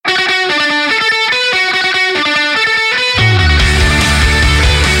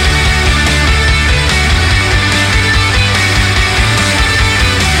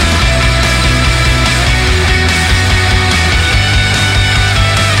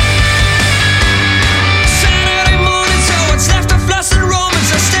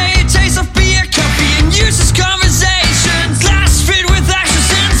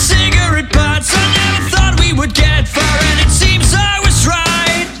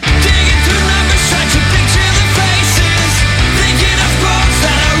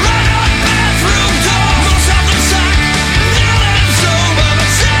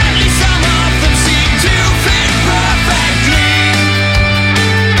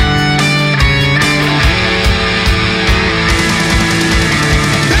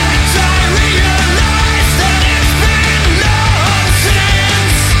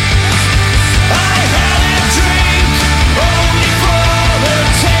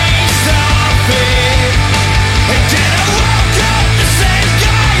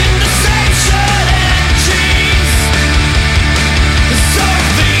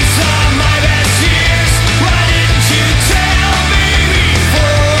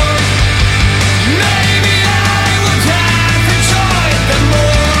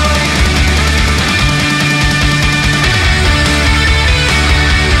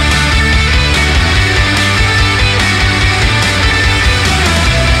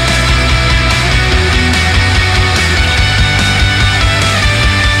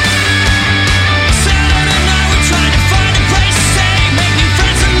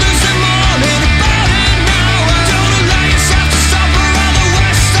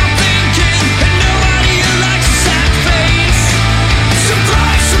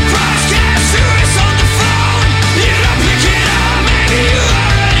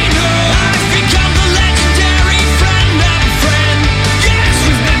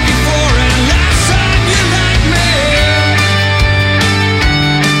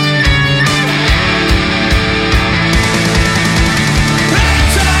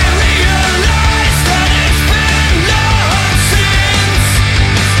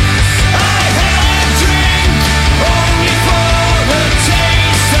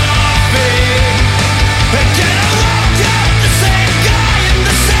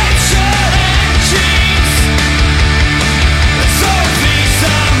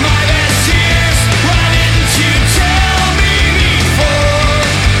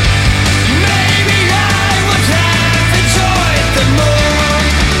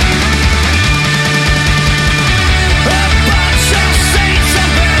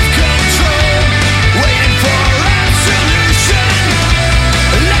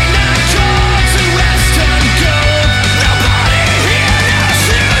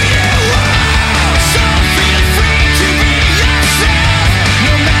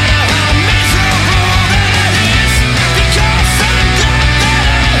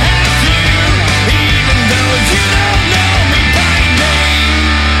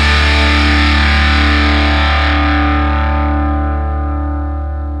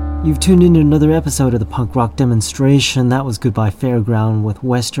You've tuned into another episode of the Punk Rock Demonstration. That was Goodbye Fairground with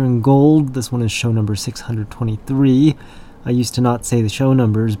Western Gold. This one is show number 623. I used to not say the show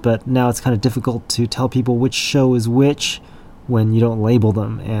numbers, but now it's kind of difficult to tell people which show is which when you don't label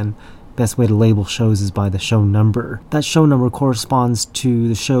them, and best way to label shows is by the show number. That show number corresponds to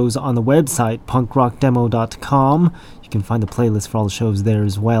the shows on the website, punkrockdemo.com. You can find the playlist for all the shows there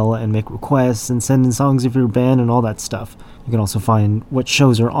as well, and make requests and send in songs of your band and all that stuff. You can also find what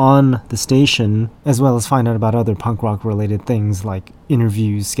shows are on the station, as well as find out about other punk rock related things like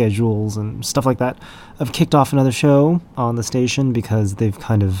interviews, schedules, and stuff like that. I've kicked off another show on the station because they've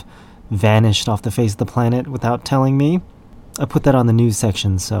kind of vanished off the face of the planet without telling me. I put that on the news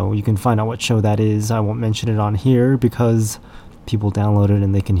section, so you can find out what show that is. I won't mention it on here because people download it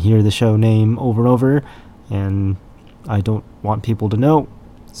and they can hear the show name over and over, and I don't want people to know.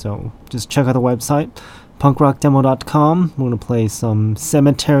 So just check out the website, punkrockdemo.com. We're going to play some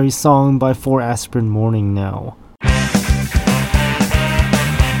Cemetery Song by 4 Aspirin Morning now.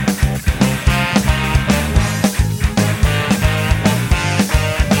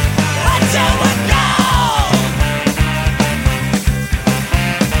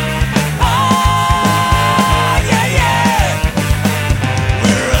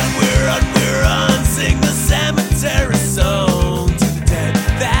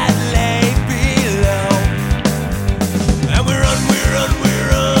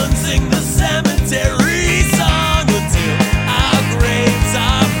 We're on, sing the cemetery song.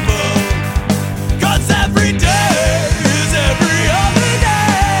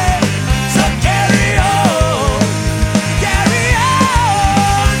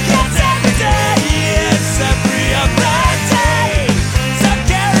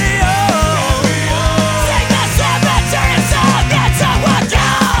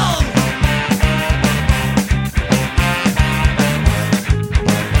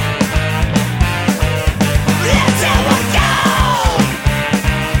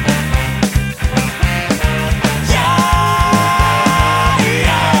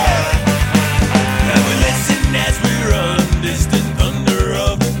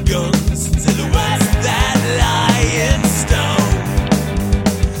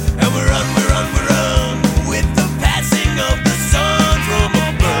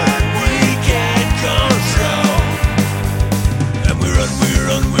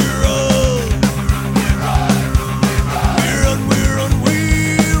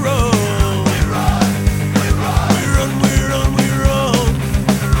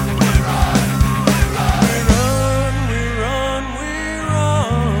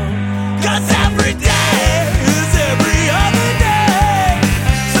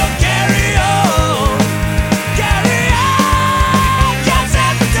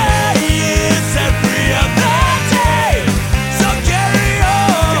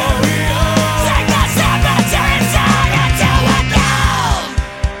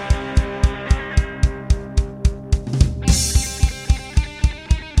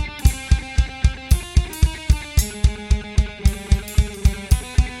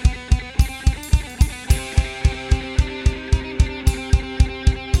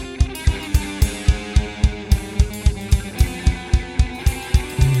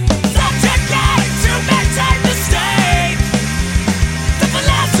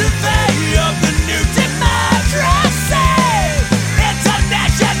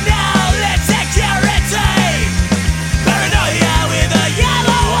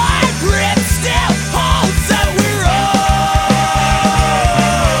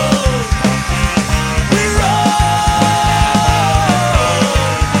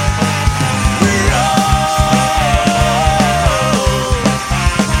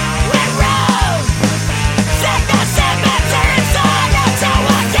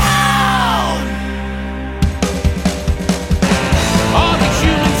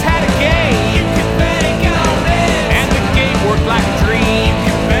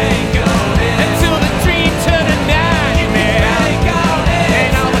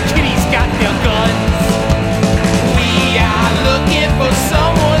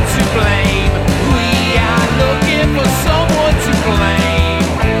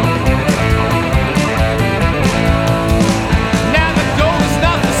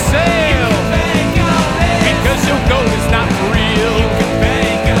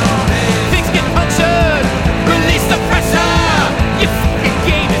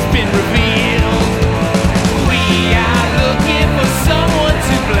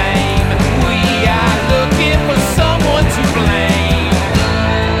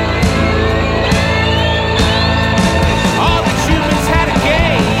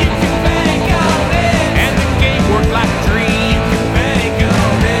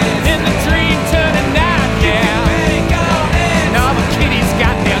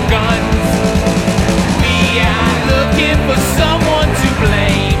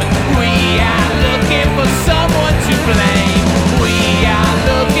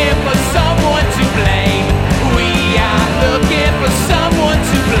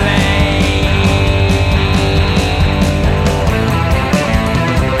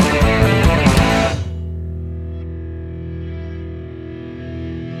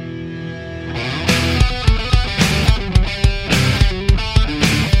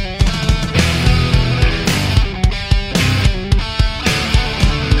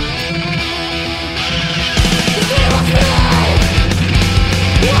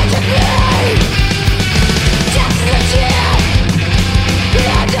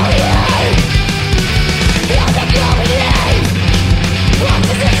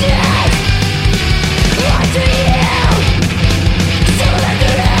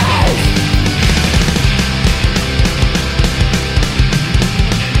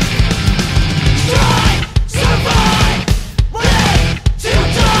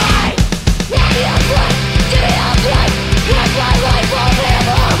 Give me a break, give me a life, my life will be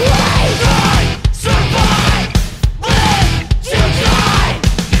a way.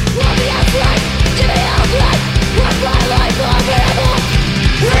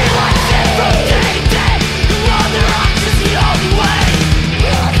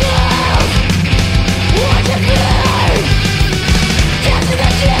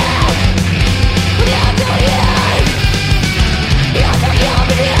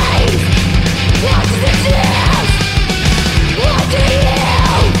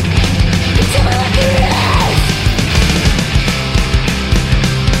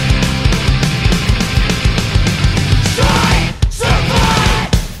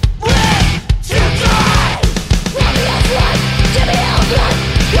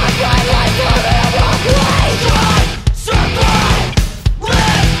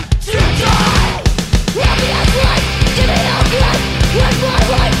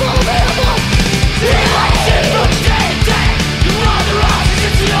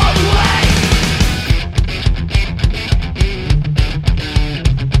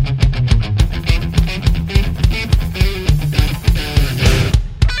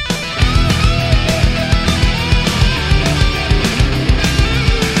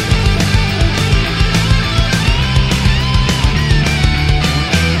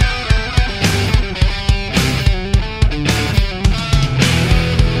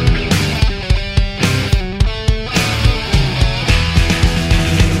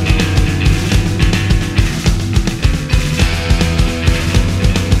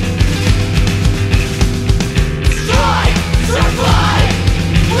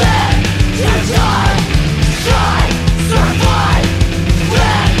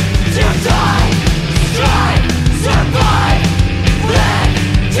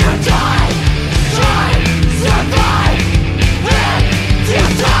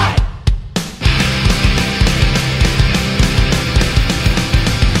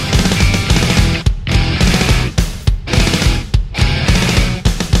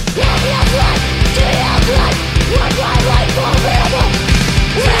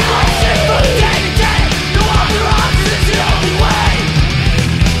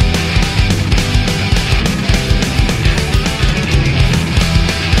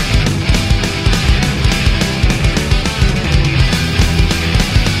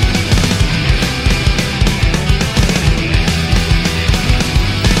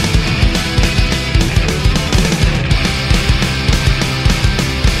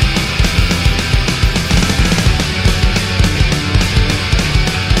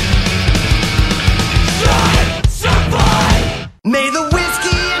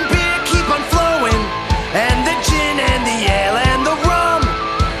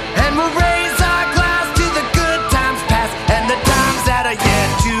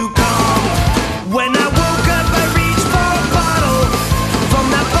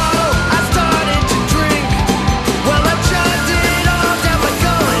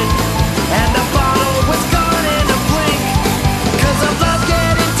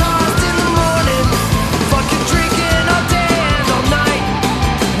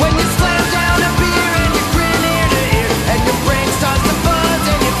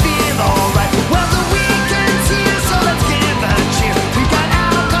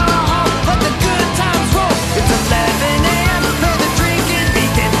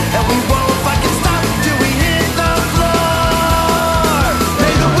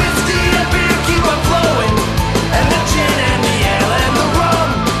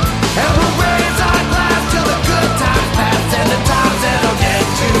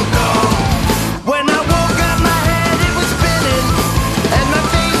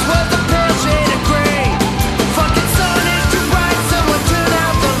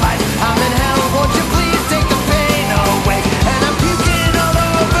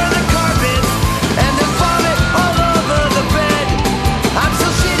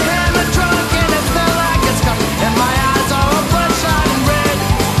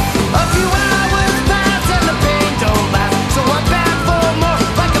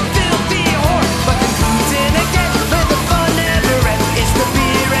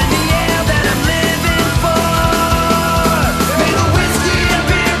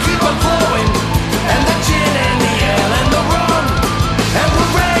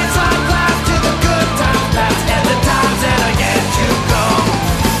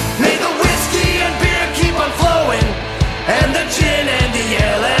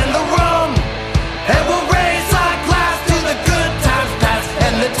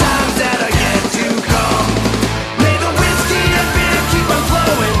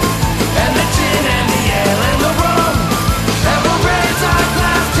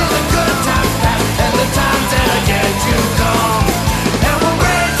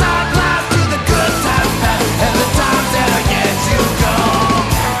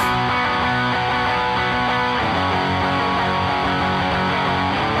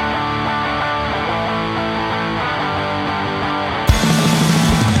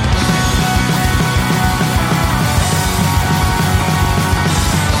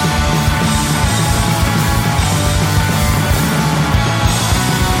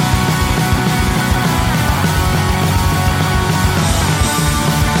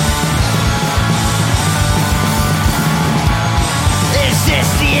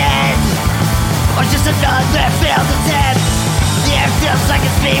 another failed attempt. The air feels like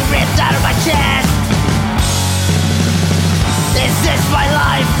it's being ripped out of my chest. Is this my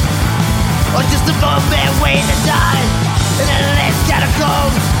life? Or just a moment waiting to die? And then this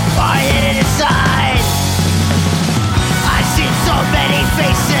catacombs are hidden inside. I've seen so many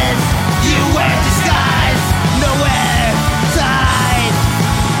faces. You wear disguise, nowhere to hide.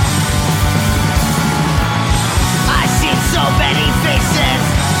 I've seen so many faces.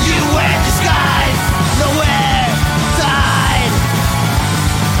 You wear disguise, nowhere to hide.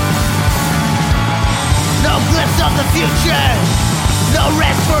 No glimpse of the future, no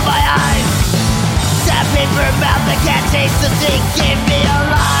rest for my eyes. Sandpaper mouth that can't taste the thing, keep me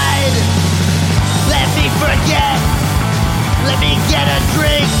alive. Let me forget, let me get a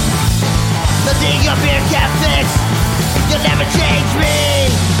drink. Nothing up here can fix, you'll never change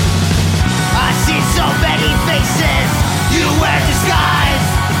me. I see so many faces. You wear disguise,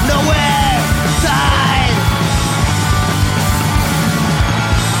 nowhere to hide.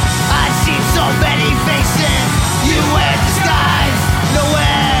 I see so many faces. You wear disguise,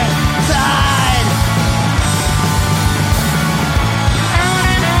 nowhere to hide.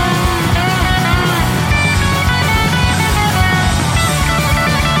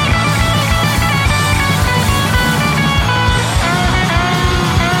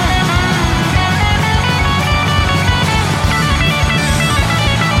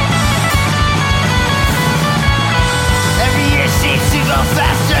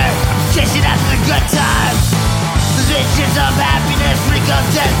 Faster, chasing after the good times. The visions of happiness, freak of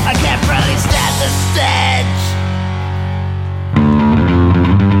death. I can't barely stand the stench.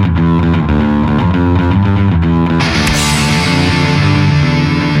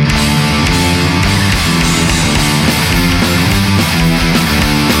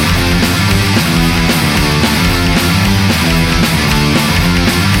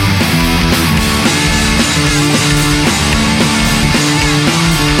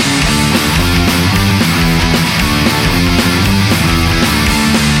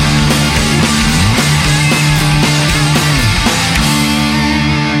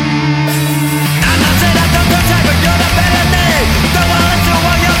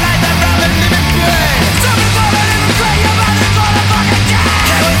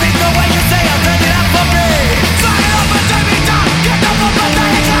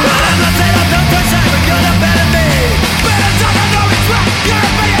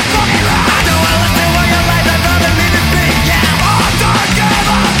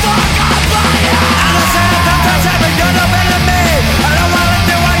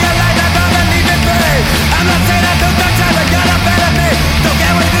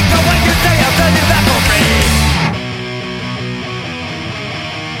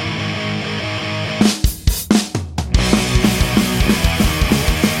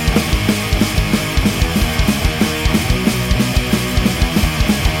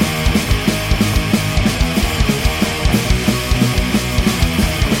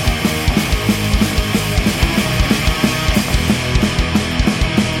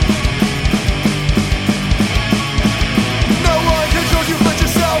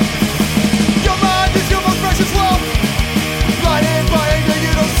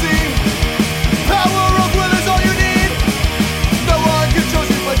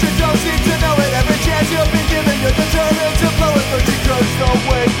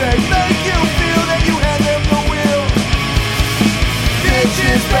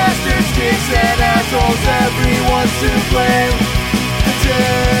 Everyone's to blame. The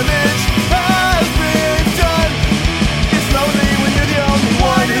damage has been done. It's lonely when you're the only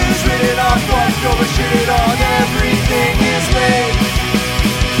one who's written off, fucked over, shit on. Everything is lame,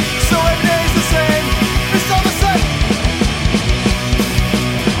 so every day's the same. It's all the same.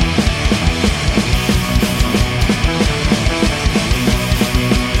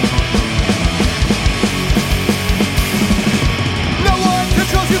 No one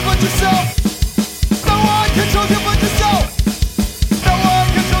controls you but yourself. Controls you but yourself.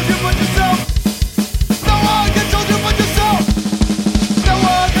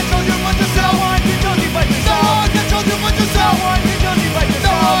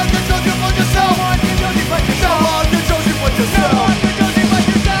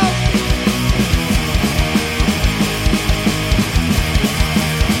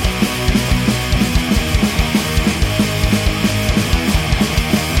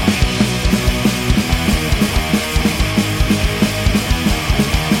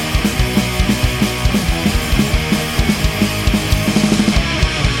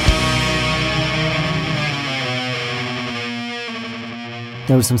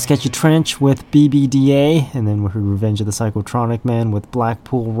 was some Sketchy Trench with BBDA, and then we heard Revenge of the Psychotronic Man with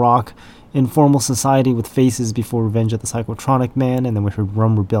Blackpool Rock, Informal Society with Faces before Revenge of the Psychotronic Man, and then we heard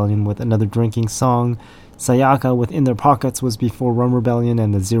Rum Rebellion with Another Drinking Song. Sayaka with In Their Pockets was before Rum Rebellion,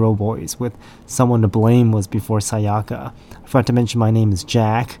 and the Zero Boys with Someone to Blame was before Sayaka. I forgot to mention my name is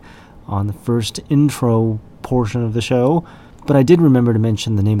Jack on the first intro portion of the show, but I did remember to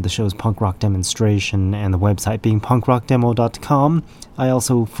mention the name of the show's punk rock demonstration and the website being punkrockdemo.com. I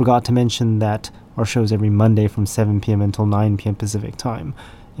also forgot to mention that our show's every Monday from 7 p.m. until 9 p.m. Pacific Time,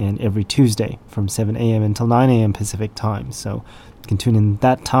 and every Tuesday from 7 a.m. until 9 a.m. Pacific Time. So you can tune in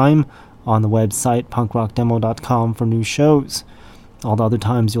that time on the website punkrockdemo.com for new shows. All the other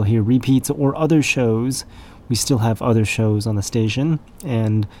times you'll hear repeats or other shows. We still have other shows on the station,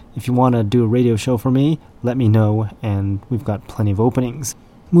 and if you want to do a radio show for me, let me know, and we've got plenty of openings.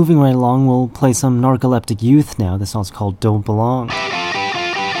 Moving right along, we'll play some Narcoleptic Youth now. This song's called Don't Belong.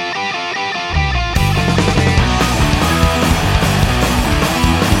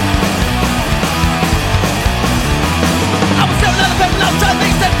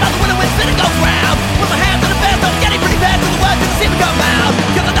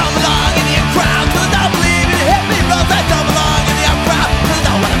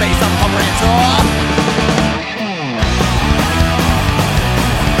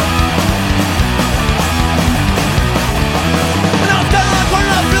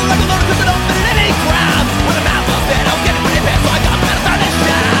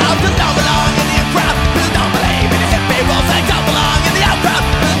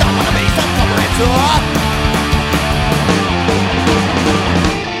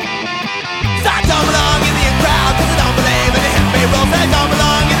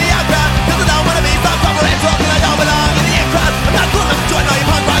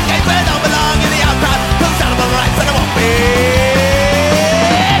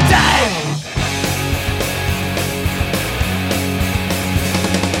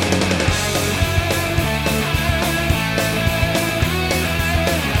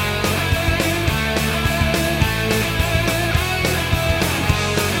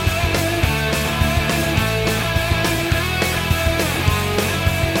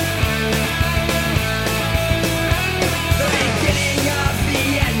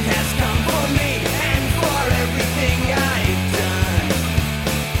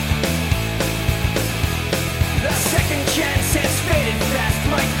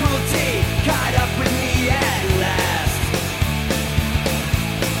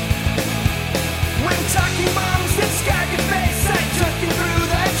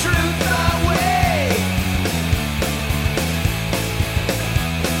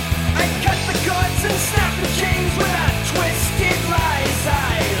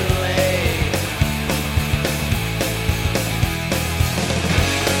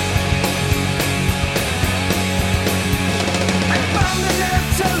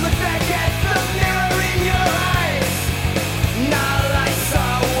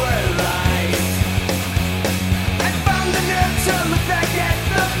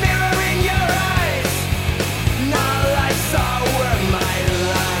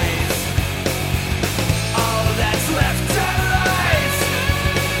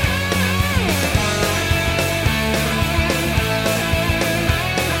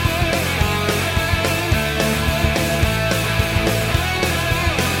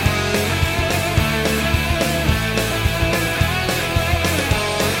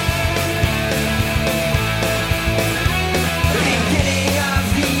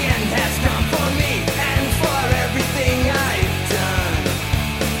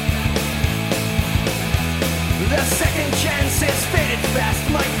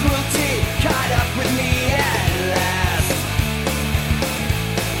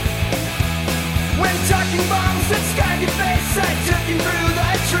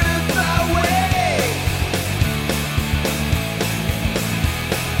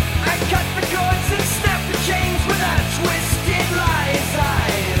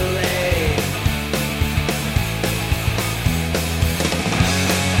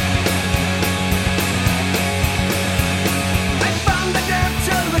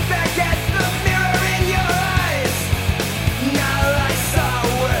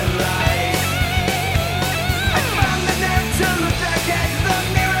 At the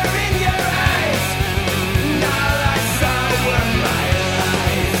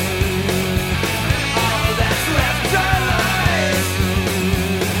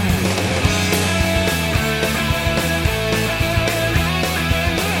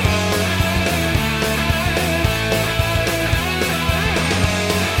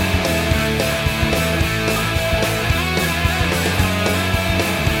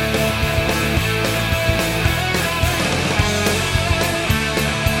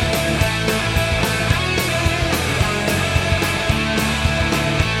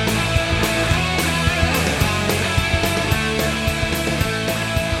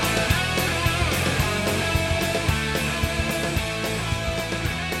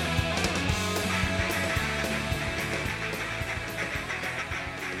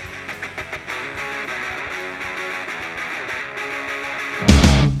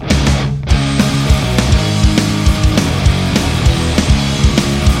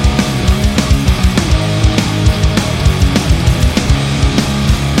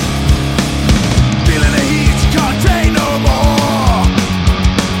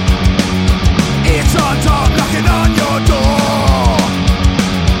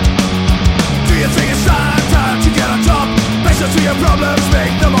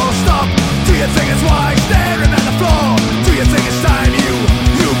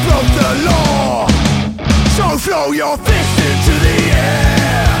Throw your fist into the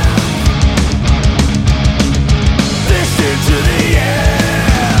air. Fist into the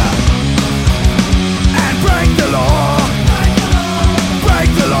air. And break the law. Break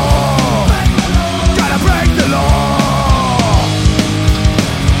the law. Gotta break the law.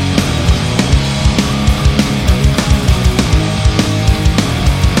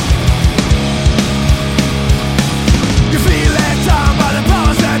 You feel let down by the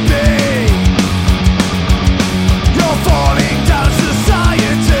powers that be. You're falling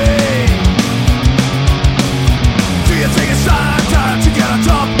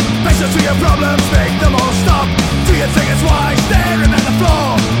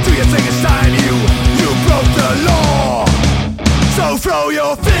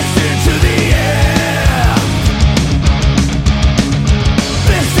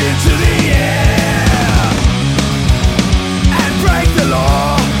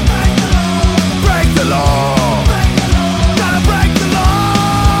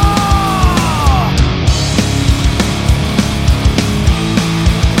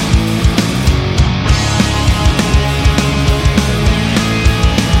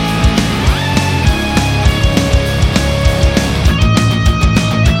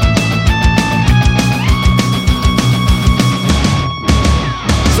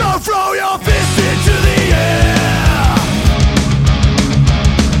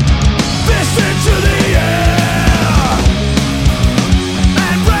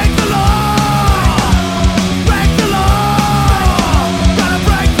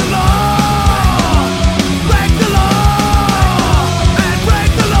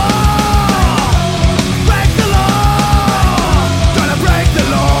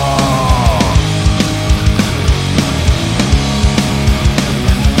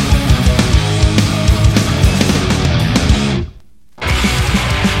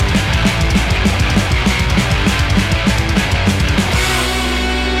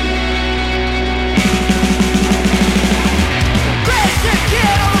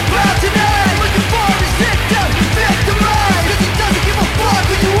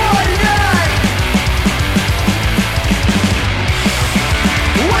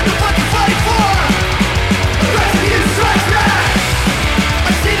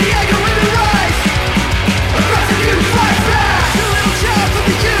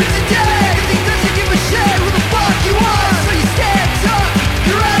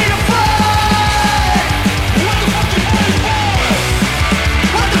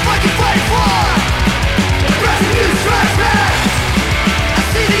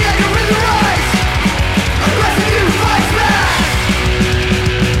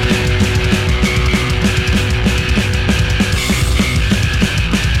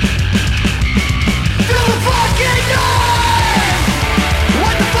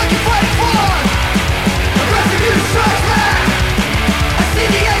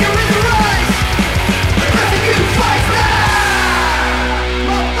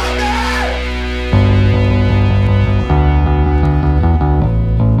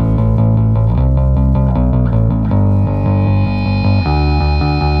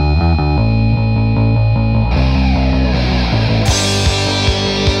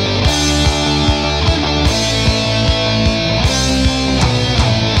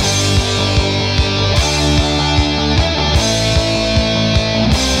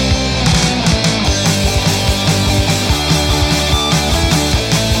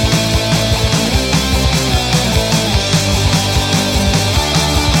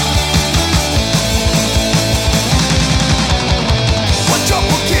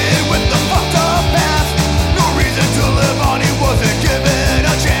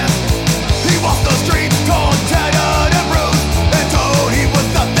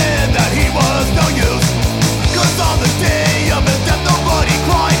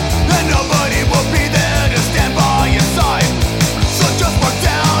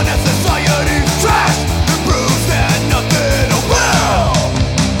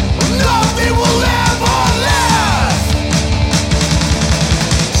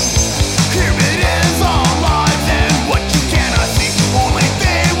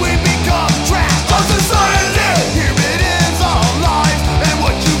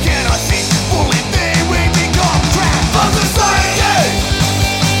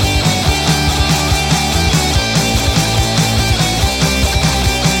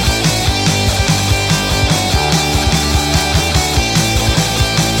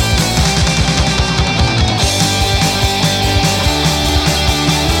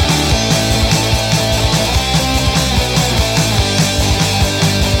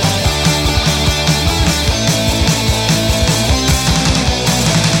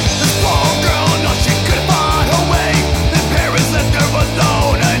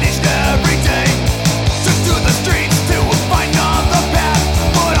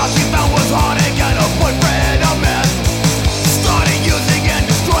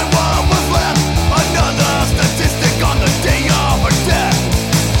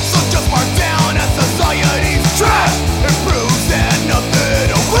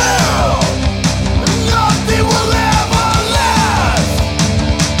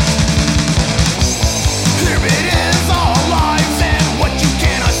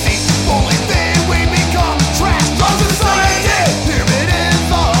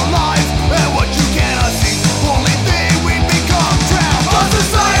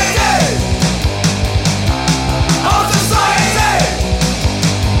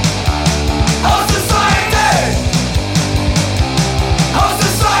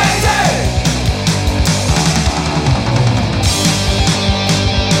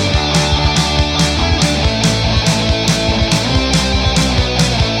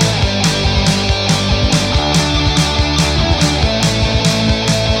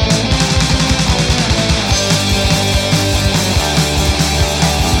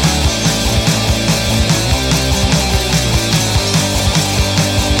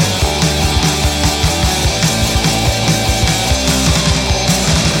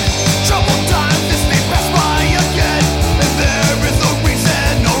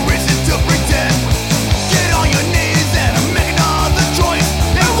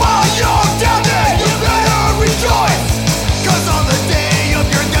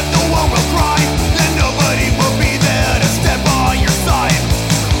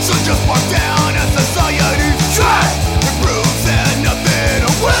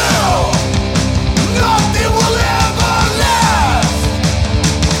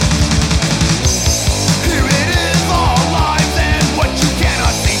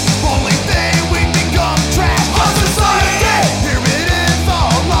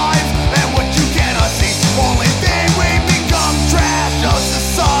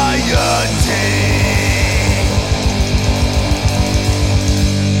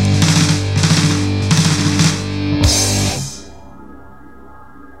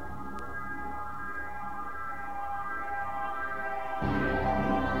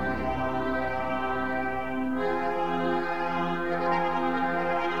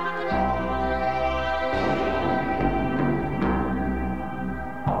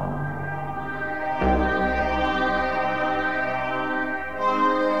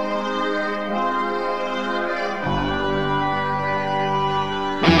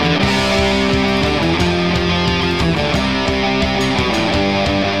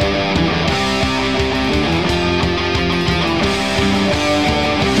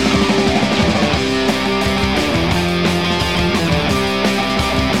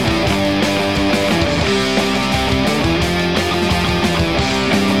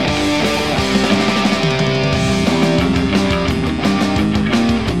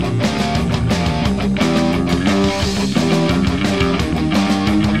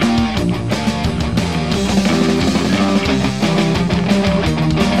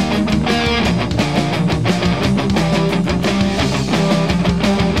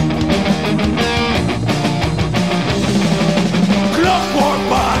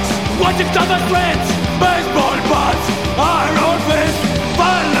Six of us friends, baseball bats, iron fist,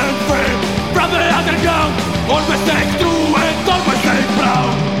 violent free. From the underground, always stay true and always stay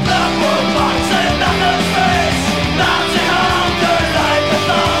proud. The bulldogs in the face, dancing hunger like the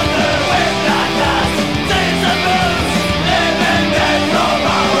thunder. With that dance, seas and booze, living dead from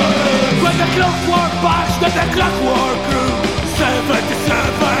our roots. When the clockwork passed, when the clockwork grew,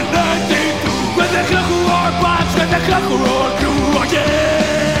 77, 92. When the clockwork passed, when the clockwork grew, oh yeah.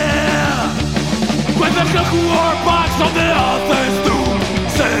 When the clockwork passed on the Athens doom,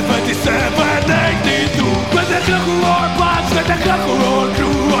 77, 82. When the clockwork passed, when the clockwork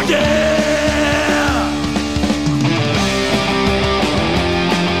grew, oh yeah.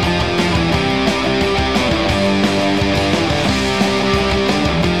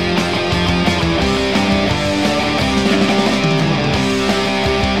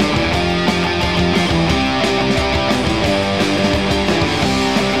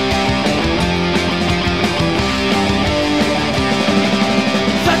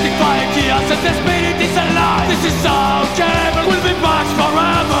 The spirit is alive. This is our chamber. We'll be back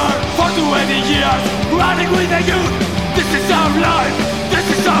forever. For 20 years, running with the youth. This is our life. This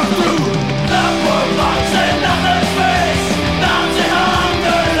is our truth. The bulldogs in the face, dancing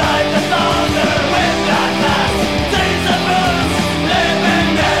hunger like the thunder. With that dance, seas and booze, living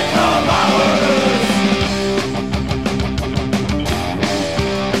dead from our roots.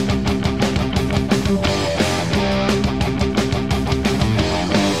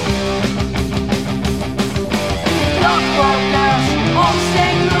 On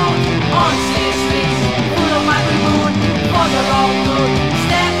State Road, on State Street, full of my moon, for the road good.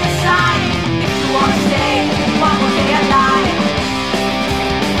 Step aside, if you wanna stay, one more day alive.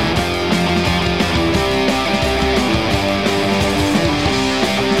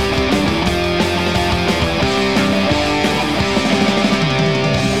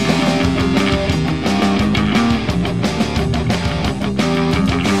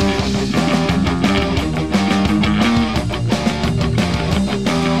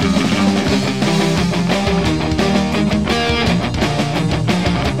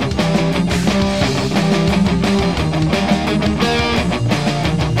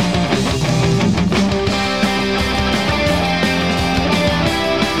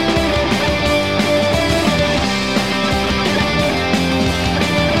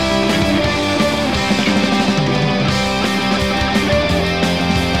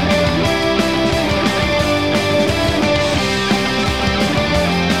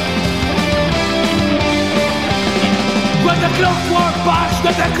 Clockwork passed,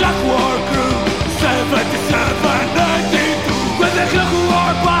 when the clockwork grew, 77, 92. When the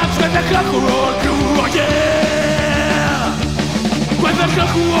clockwork passed, when the clockwork grew, oh yeah. When the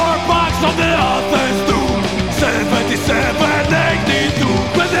clockwork passed on the Athens doom, 77, 92.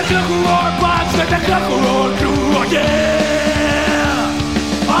 When the clockwork passed, when the clockwork grew, oh yeah.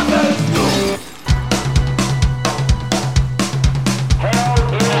 Athens doom.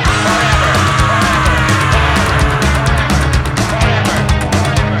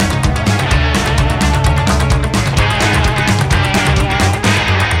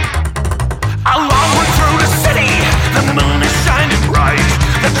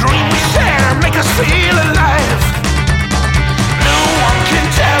 Feel alive.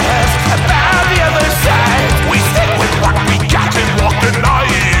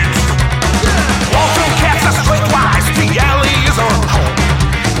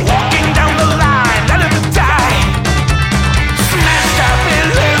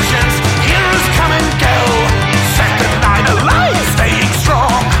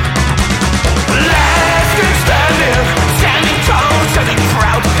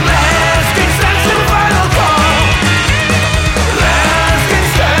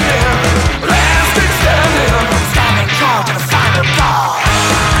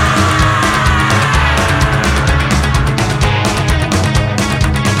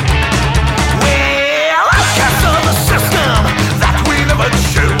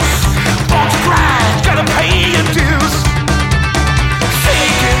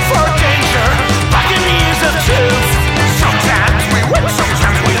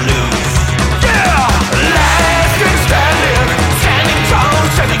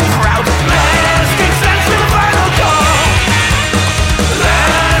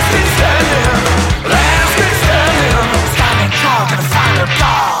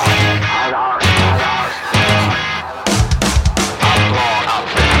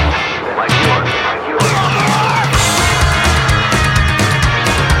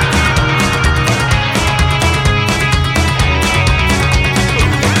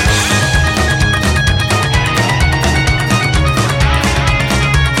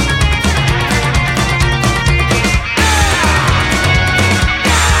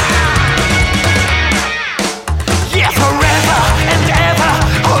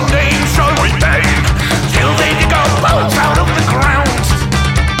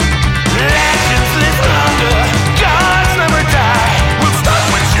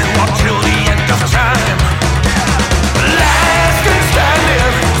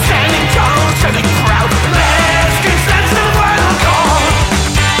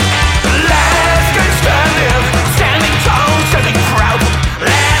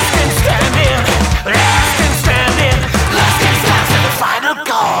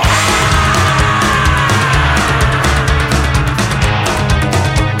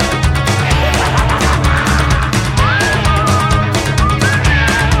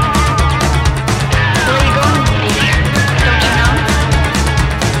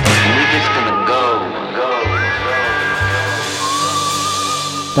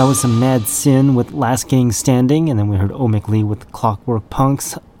 That was some Mad Sin with Last Gang Standing, and then we heard Omic Lee with Clockwork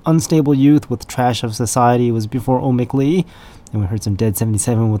Punks. Unstable Youth with Trash of Society was before Omic Lee. And we heard some Dead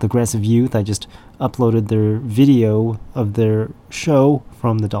 77 with Aggressive Youth. I just uploaded their video of their show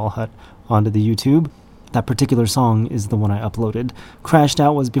from the Doll Hut onto the YouTube. That particular song is the one I uploaded. Crashed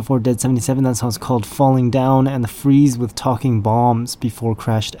Out was before Dead 77. That song's called Falling Down. And The Freeze with Talking Bombs before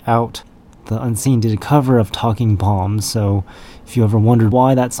Crashed Out. The Unseen did a cover of Talking Bombs, so if you ever wondered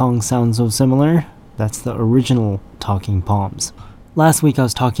why that song sounds so similar, that's the original Talking Bombs. Last week I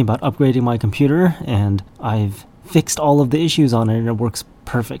was talking about upgrading my computer, and I've fixed all of the issues on it and it works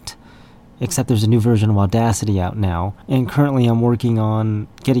perfect. Except there's a new version of Audacity out now, and currently I'm working on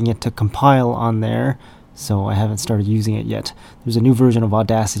getting it to compile on there, so I haven't started using it yet. There's a new version of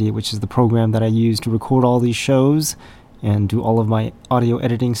Audacity, which is the program that I use to record all these shows and do all of my audio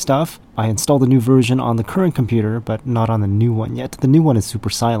editing stuff. I installed the new version on the current computer, but not on the new one yet. The new one is super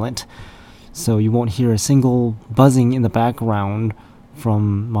silent, so you won't hear a single buzzing in the background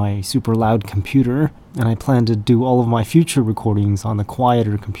from my super loud computer, and I plan to do all of my future recordings on the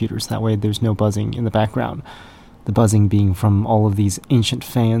quieter computers. That way there's no buzzing in the background. The buzzing being from all of these ancient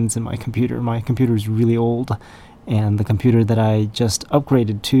fans in my computer. My computer is really old, and the computer that I just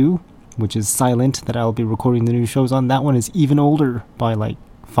upgraded to, which is silent, that I'll be recording the new shows on, that one is even older by like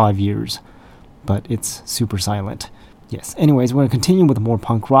 5 years, but it's super silent. Yes, anyways, we're going to continue with more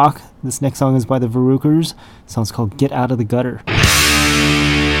punk rock. This next song is by the Verrukers. The song's called Get Out of the Gutter.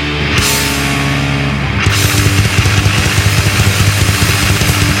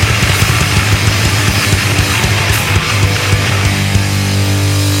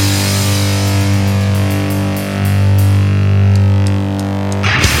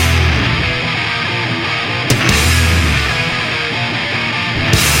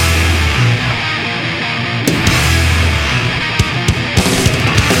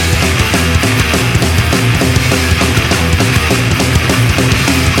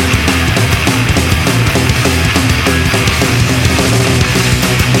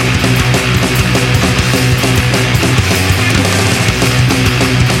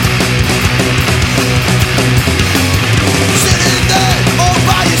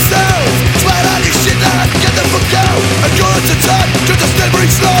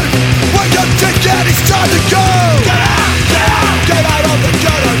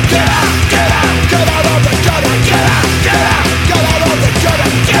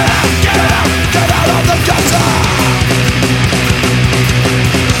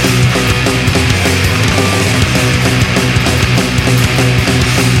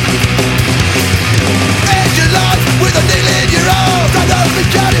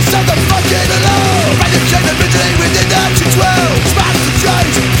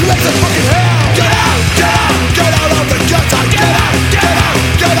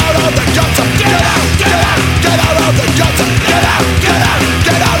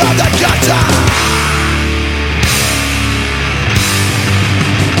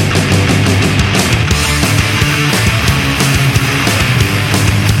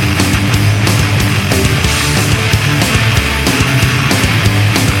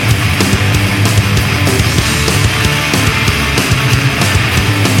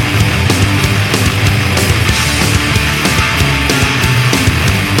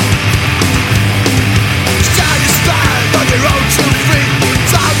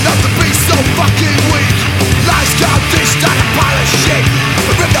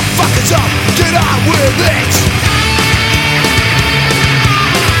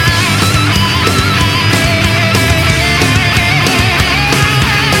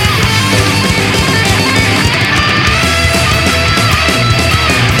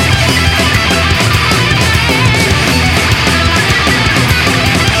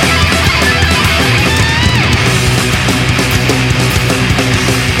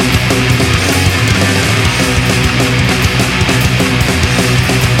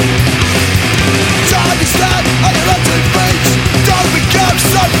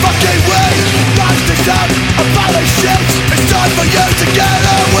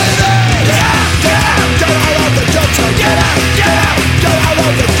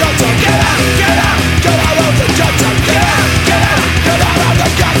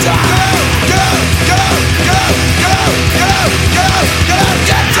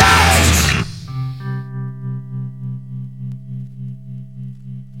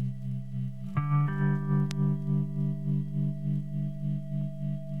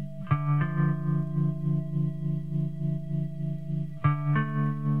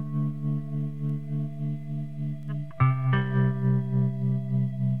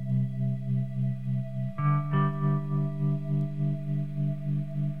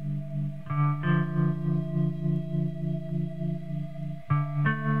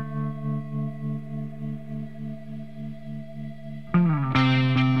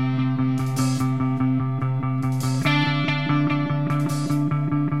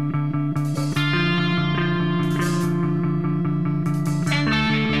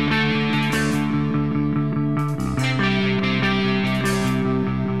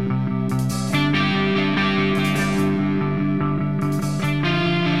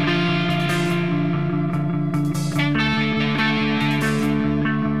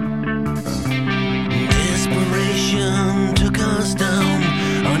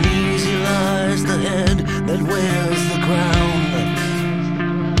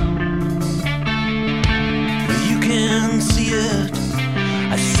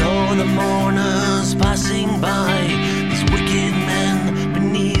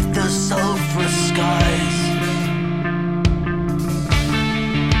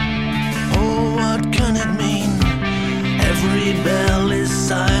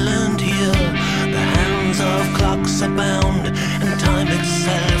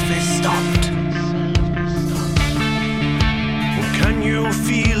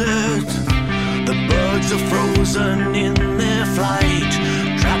 are frozen in their flight,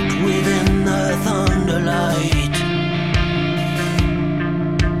 trapped within the thunderlight.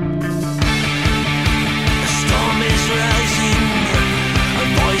 A storm is rising, a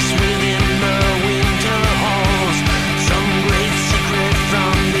voice within the winter halls. Some great secret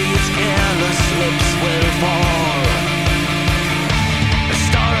from these careless lips will fall. A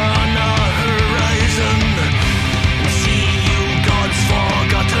star on our horizon, see you, God's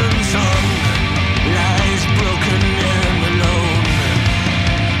forgotten son, lies broken and alone,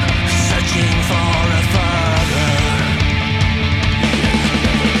 searching for a father.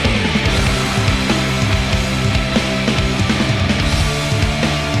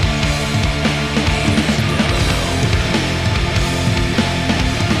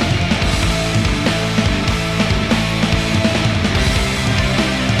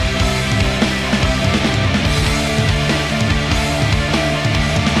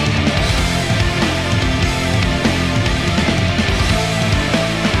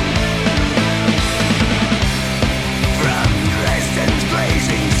 From Dresden's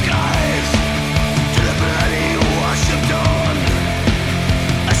blazing skies to the bloody wash of dawn,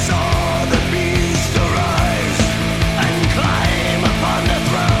 I saw the beast arise and climb upon the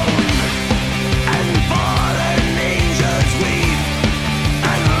throne, and fallen angels weep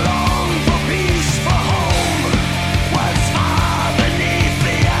and long for peace, for home was far beneath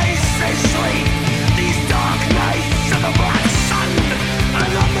the ice they sleep. These dark nights of the black sun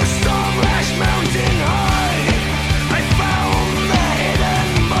and on the storm-lashed mountain high, I found the hidden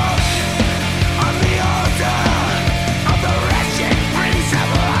book on the altar of the wretched Prince of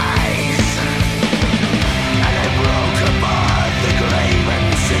Lies, and I broke apart the graven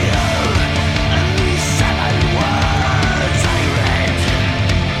seal, and these 7 words I read: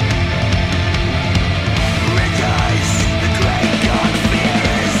 Rejoice, the great God fear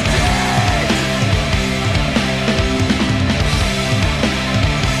is dead.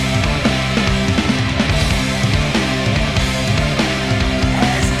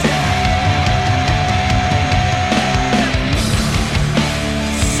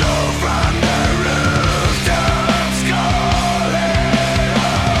 So from the rooftops call it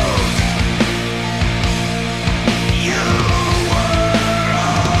out, you were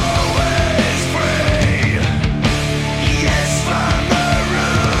always free. Yes, from the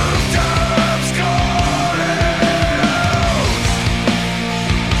rooftops call it out,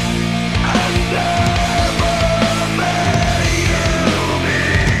 and never may you be.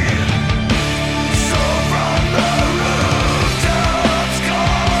 So from the rooftops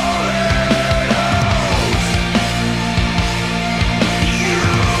call it out, you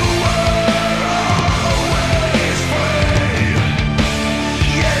were always free.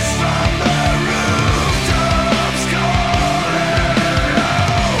 Yes, from the rooftops call it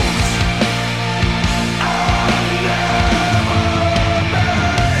out, and never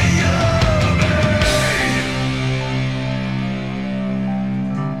may you be.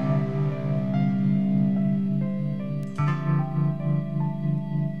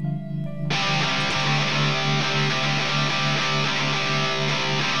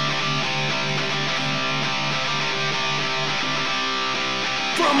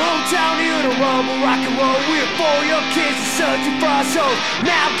 From hometown here to rumble, rock and roll, we're for your kids and searching for our souls.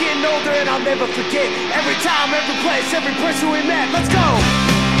 Now I'm getting older and I'll never forget every time, every place, every person we met. Let's go!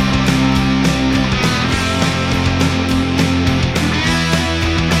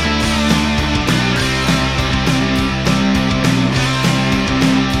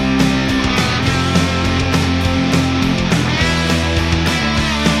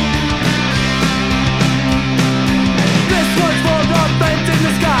 This one's for the friends in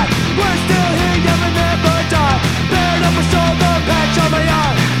the sky. We're still here, you'll never die. Bearing up a shoulder, patch on my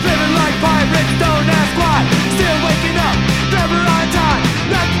arm. Living like pirates, don't ask why. Still waking up, never on time.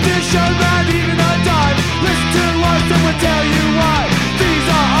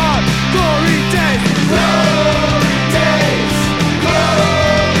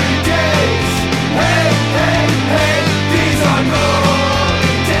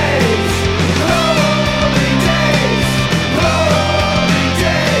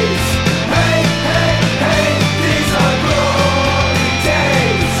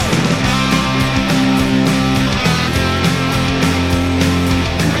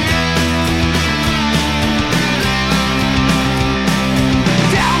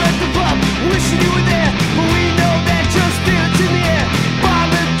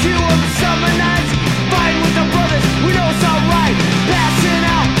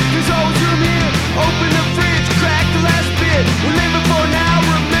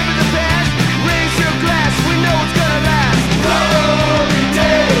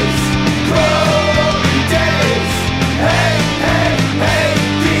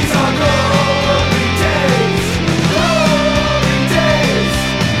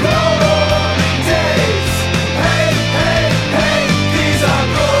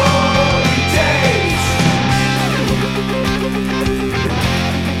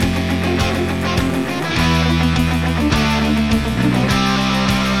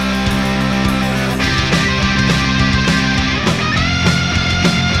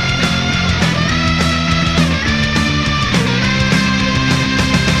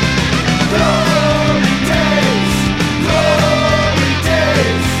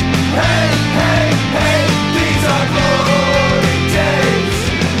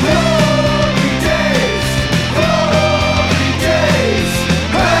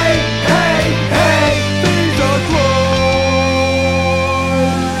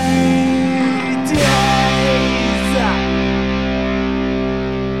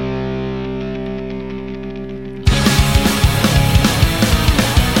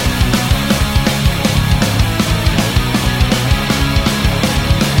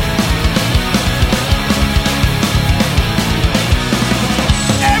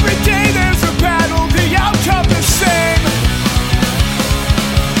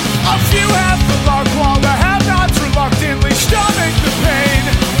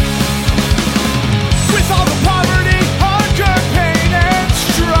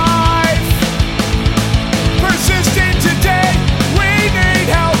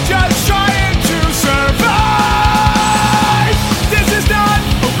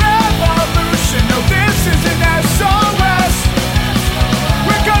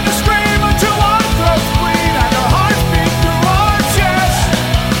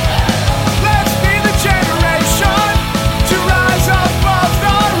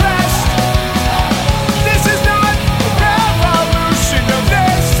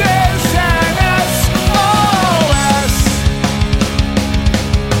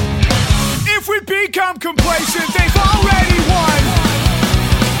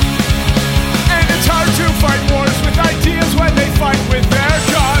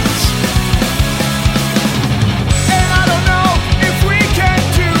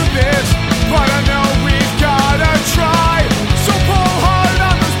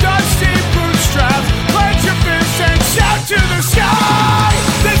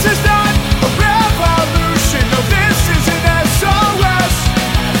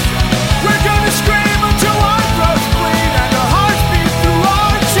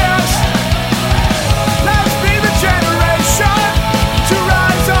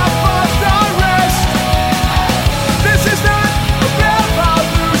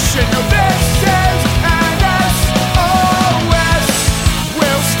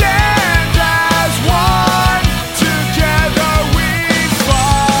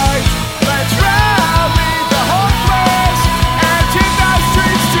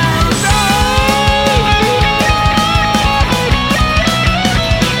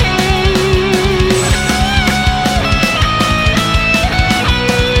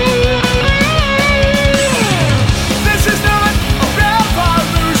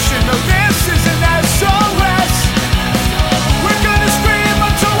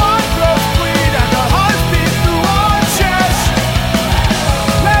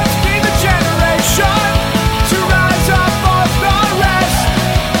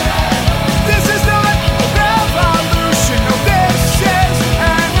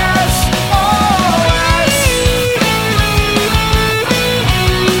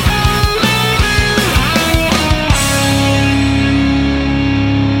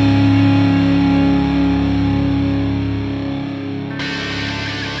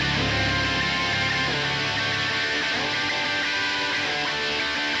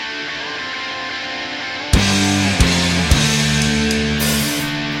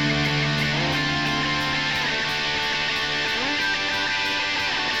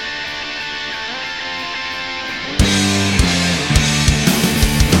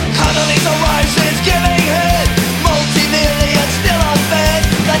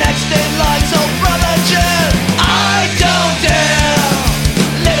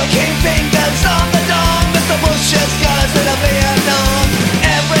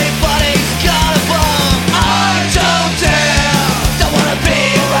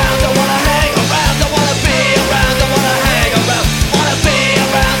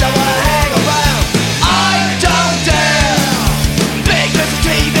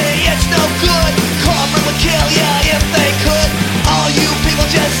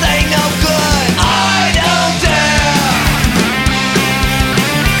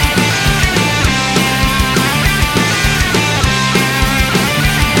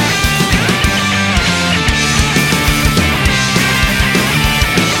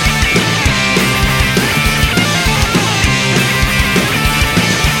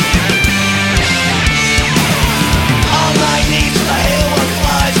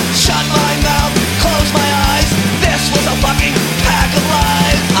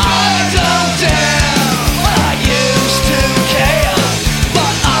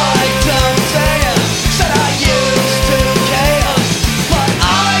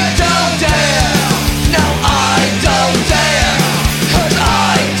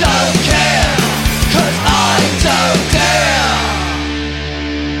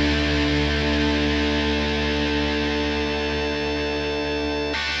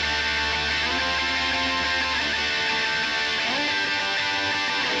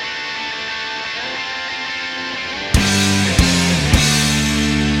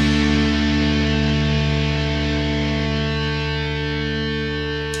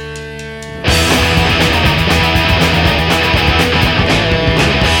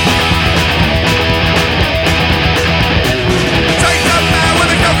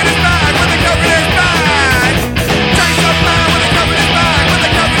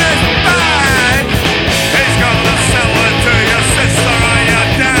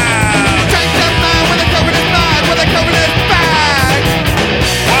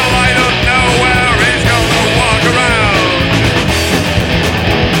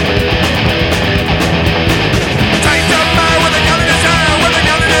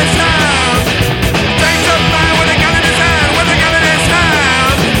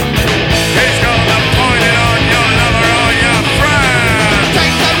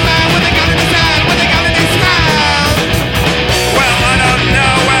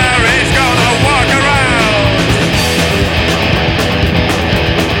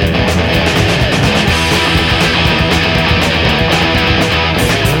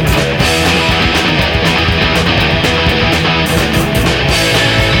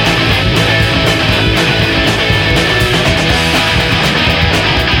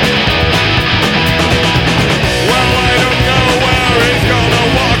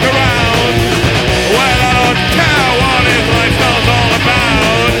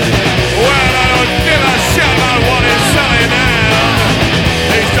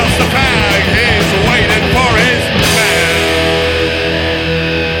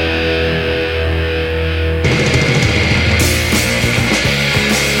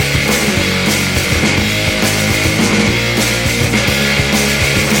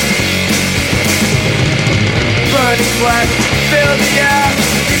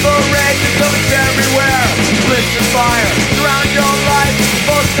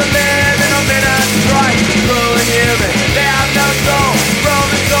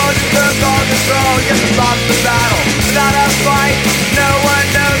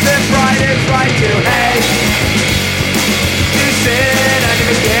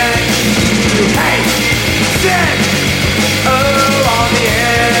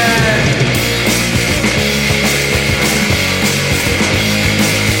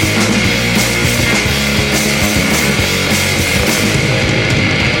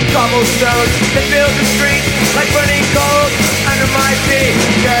 cobblestones that fill the streets like burning coals under my feet.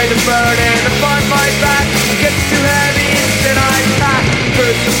 Carry the burden upon my back, gets too heavy, instead I pack.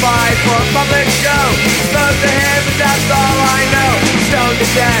 Crucified for a public show, close to him, but that's all I know. Stoned to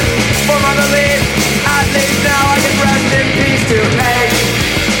death for my belief, at least now I can rest in peace. To hate,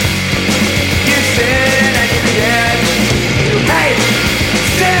 you sin and you forget. You hate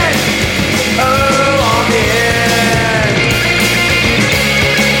sin, oh, on the end.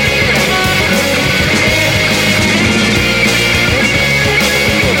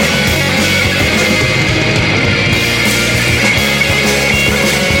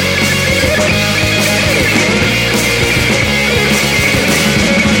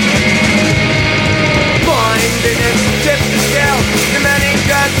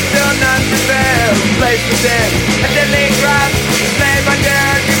 Still none prevails. Place within a deadly grasp, enslaved by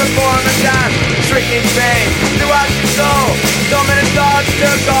terror to the form of death. Shrieking pain throughout your soul. So many thoughts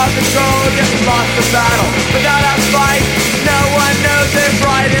took all control. Just lost the battle without a fight. No one knows if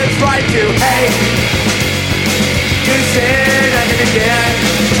right is right. To hate, to sin and again.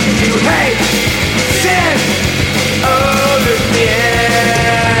 To hate, sin, oh, this is the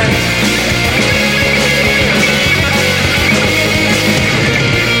end.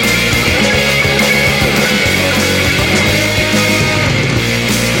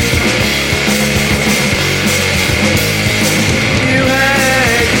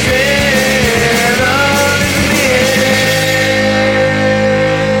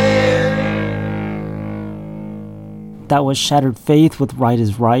 That was Shattered Faith with Right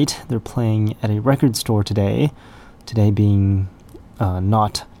is Right. They're playing at a record store today. Today being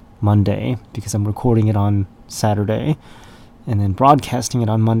not Monday, because I'm recording it on Saturday and then broadcasting it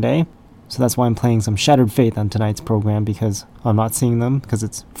on Monday. So that's why I'm playing some Shattered Faith on tonight's program, because I'm not seeing them because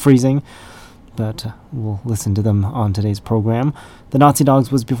it's freezing. But we'll listen to them on today's program. The Nazi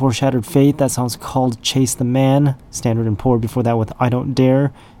Dogs was before Shattered Faith. That song's called Chase the Man. Standard and Poor before that with I Don't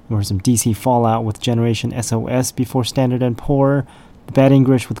Dare. Or some DC Fallout with Generation SOS before Standard and Poor, The Bad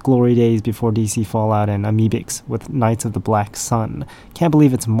English with Glory Days before DC Fallout, and Amoebics with Knights of the Black Sun. Can't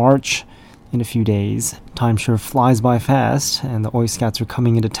believe it's March in a few days. Time sure flies by fast, and the Oi Scouts are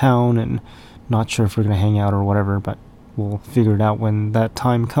coming into town, and not sure if we're going to hang out or whatever, but we'll figure it out when that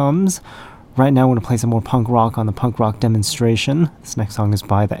time comes. Right now, I'm going to play some more punk rock on the punk rock demonstration. This next song is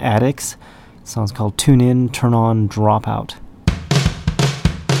by The Addicts. The song's called Tune In, Turn On, Drop Out.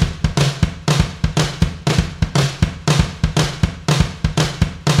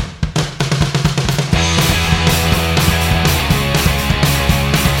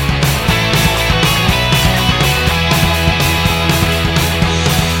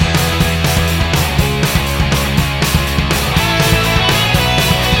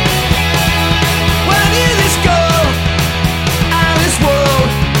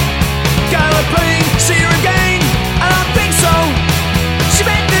 See her again, and I think so.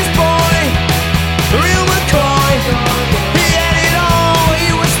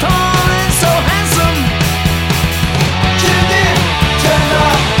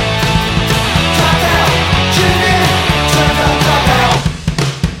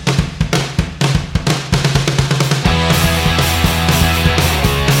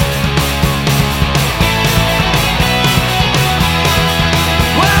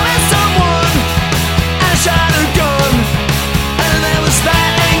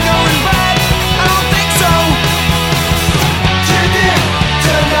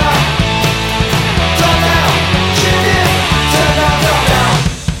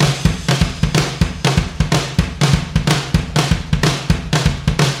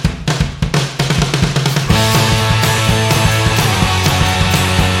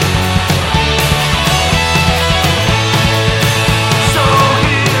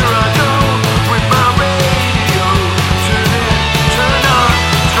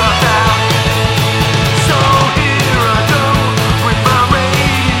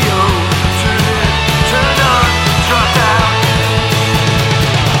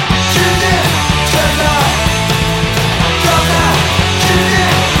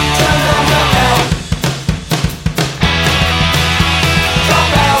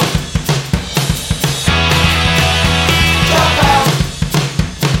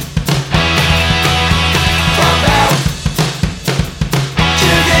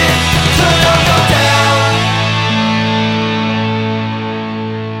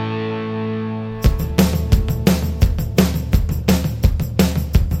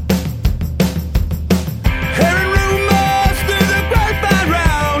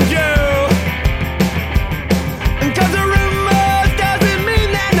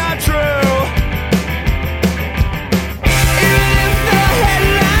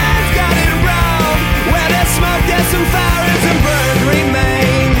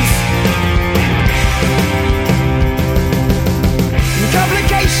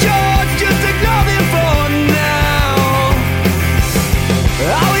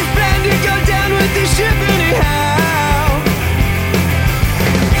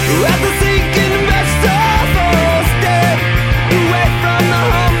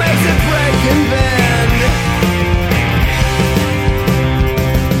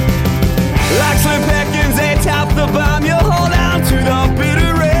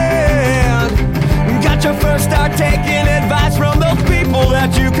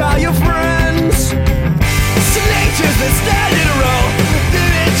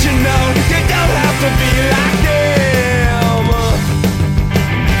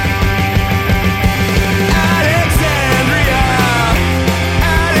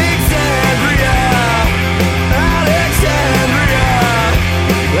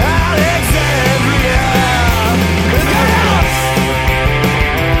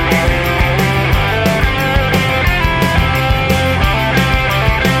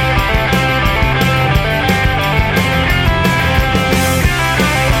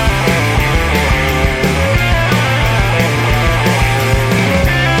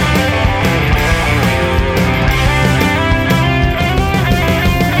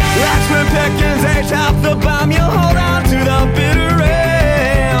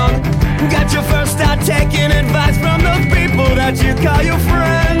 call your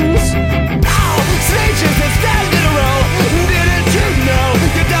friends. Oh, stages that stand in a row. Didn't you know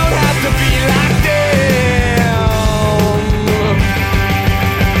you don't have to be like them?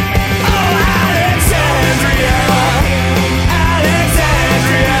 Oh, Alexandria,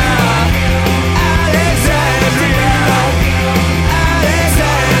 Alexandria, Alexandria, Alexandria,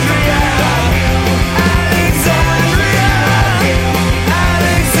 Alexandria, Alexandria,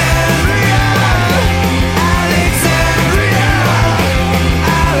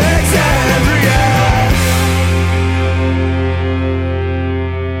 Alexandria,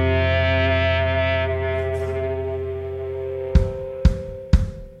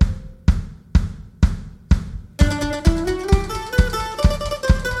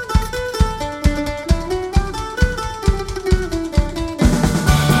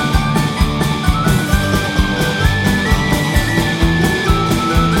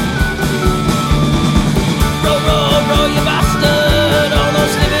 Row, row, row, you bastard! All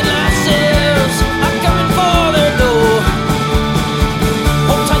those living lasses are coming for their dough.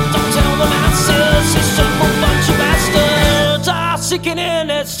 Hold tight, don't tell the masses. This simple bunch of bastards are sinking in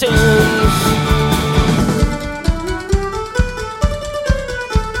its tunes.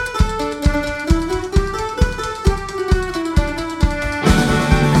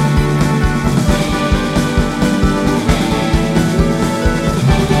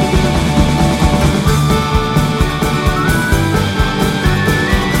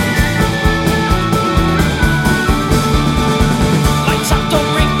 Lights out,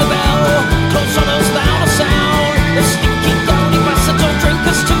 don't ring the bell. Close on us without a sound. The stinky, thorny bastards don't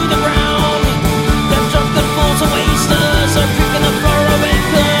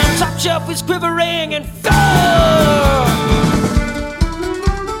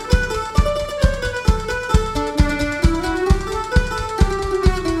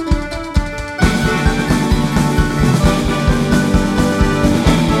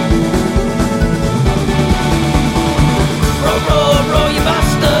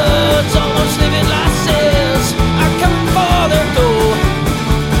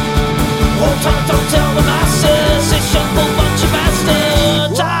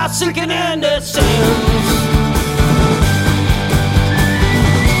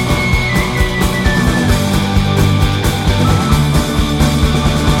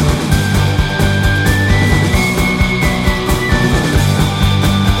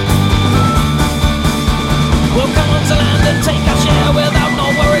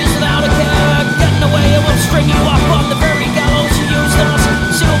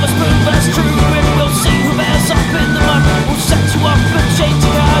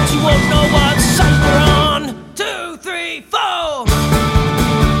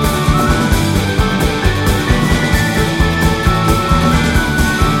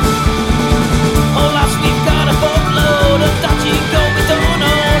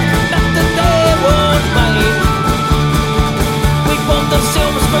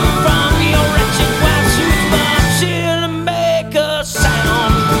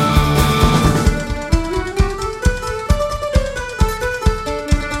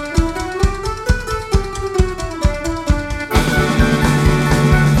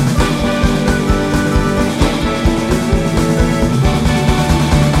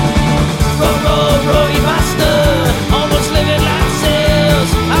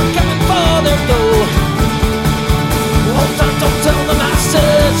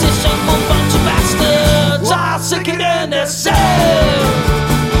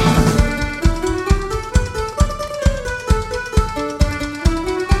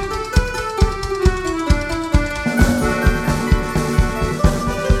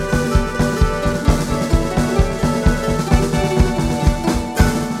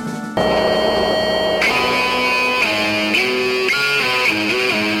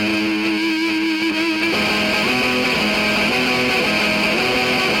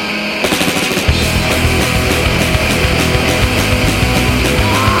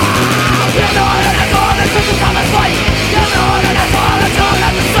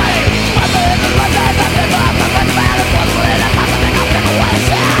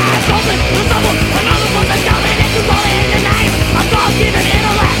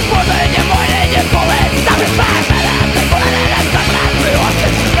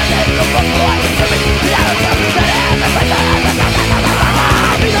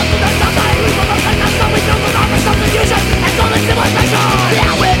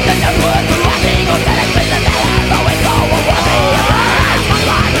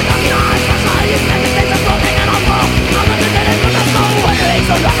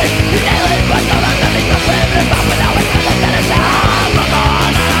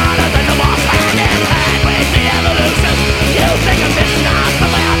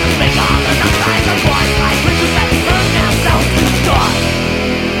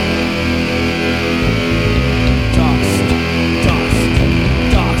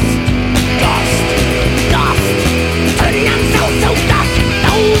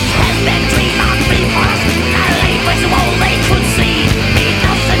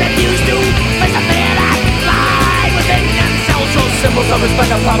of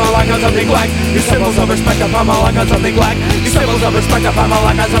respect upon my like on something black. These symbols of respect upon my like on something black. These symbols of respect upon my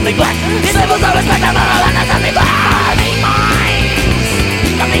like on something black. These symbols of respect upon my like on something black. These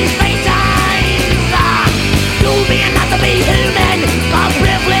minds of these times to be and not to be human, of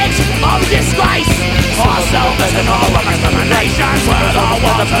privilege, of disgrace, for selfish and all of discriminations, where the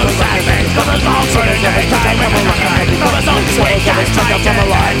world of who's and covers all truth every time we covers all this week and it's trying to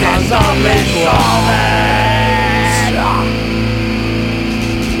life and something solid.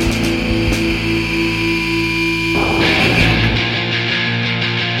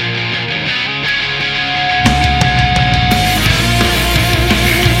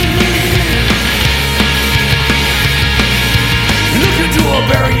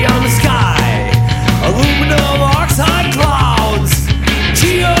 Berry on the sky, aluminum oxide clouds,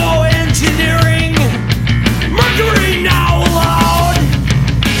 geoengineering, mercury now allowed,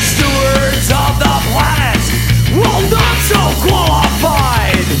 stewards of the planet, well not so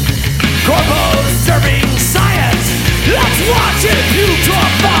qualified, corpos serving science, let's watch it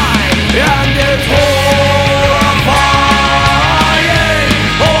putrefy, and it's horrifying.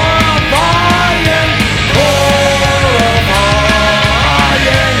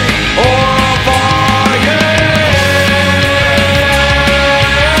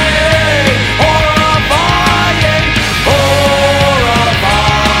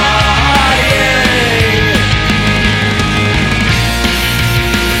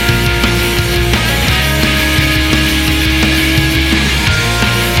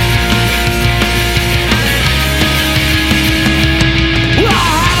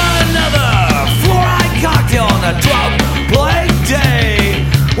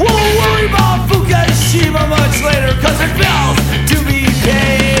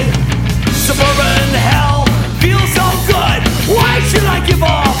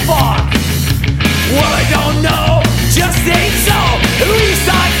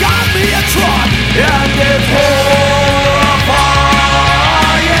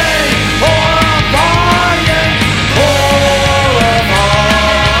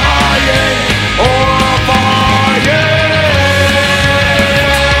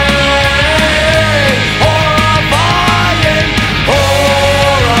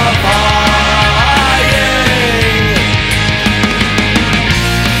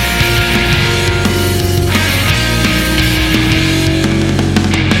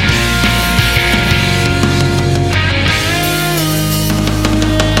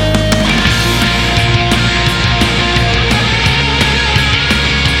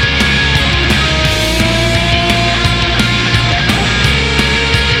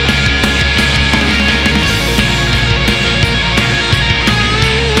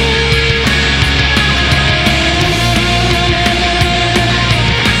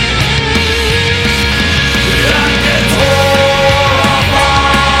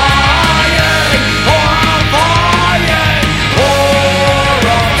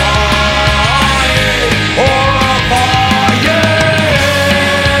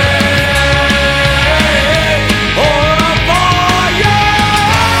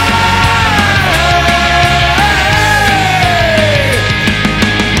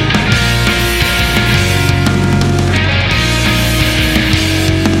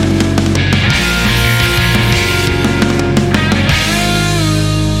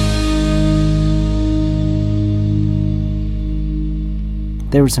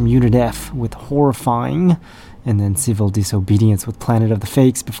 There was some Unit F with Horrifying, and then Civil Disobedience with Planet of the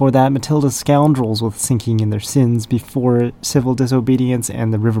Fakes. Before that, Matilda's Scoundrels with Sinking in Their Sins. Before Civil Disobedience,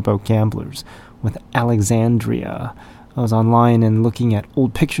 and the Riverboat Gamblers with Alexandria. I was online and looking at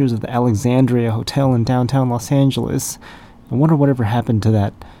old pictures of the Alexandria Hotel in downtown Los Angeles. I wonder whatever happened to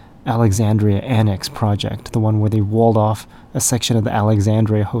that Alexandria Annex project, the one where they walled off a section of the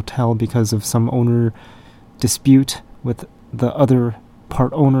Alexandria Hotel because of some owner dispute with the other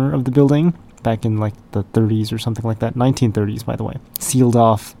part owner of the building back in like the 30s or something like that, 1930s by the way. Sealed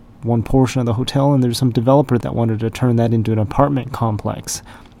off one portion of the hotel, and there's some developer that wanted to turn that into an apartment complex,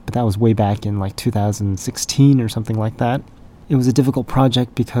 but that was way back in like 2016 or something like that. It was a difficult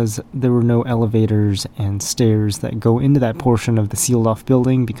project because there were no elevators and stairs that go into that portion of the sealed off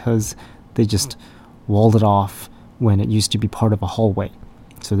building because they just walled it off when it used to be part of a hallway.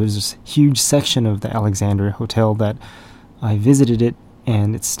 So there's this huge section of the Alexandria Hotel that I visited it,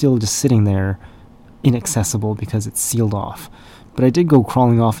 and it's still just sitting there inaccessible because it's sealed off. But I did go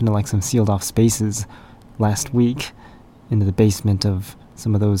crawling off into like some sealed off spaces last week into the basement of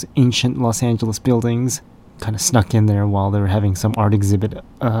some of those ancient Los Angeles buildings. Kind of snuck in there while they were having some art exhibit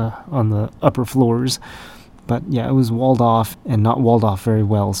on the upper floors. But yeah, it was walled off and not walled off very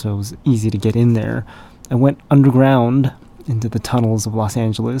well, so it was easy to get in there. I went underground into the tunnels of Los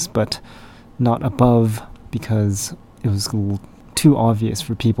Angeles, but not above because it was a little too obvious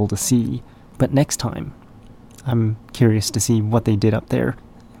for people to see. But next time, I'm curious to see what they did up there.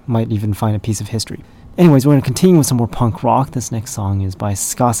 Might even find a piece of history. Anyways, we're going to continue with some more punk rock. This next song is by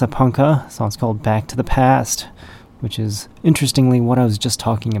Skasa Punka. The song's called Back to the Past, which is, interestingly, what I was just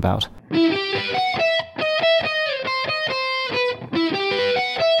talking about.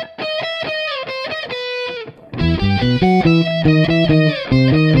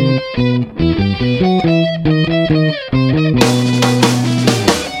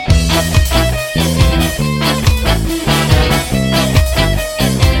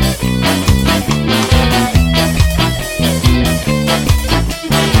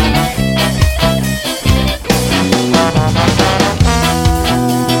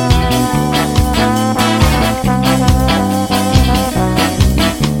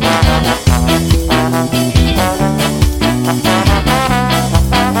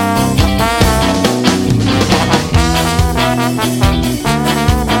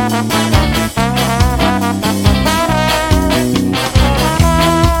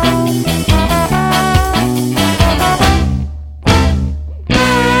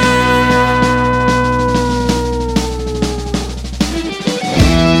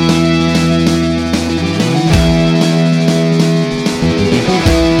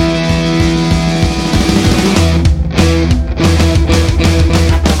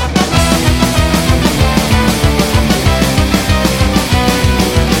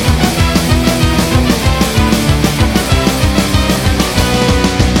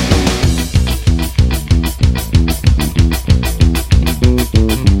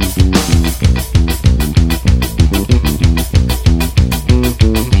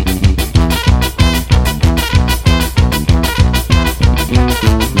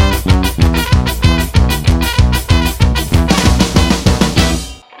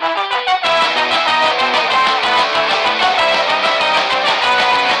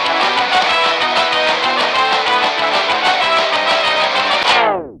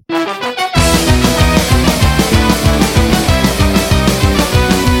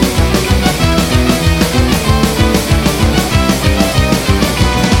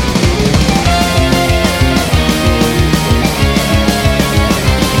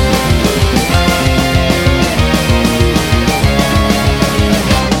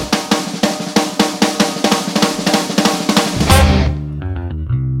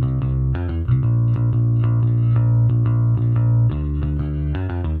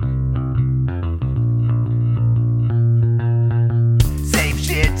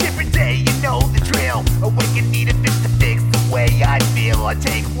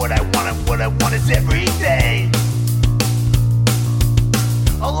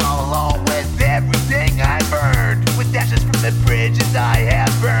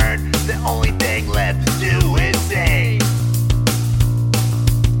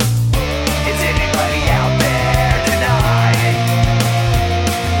 Is anybody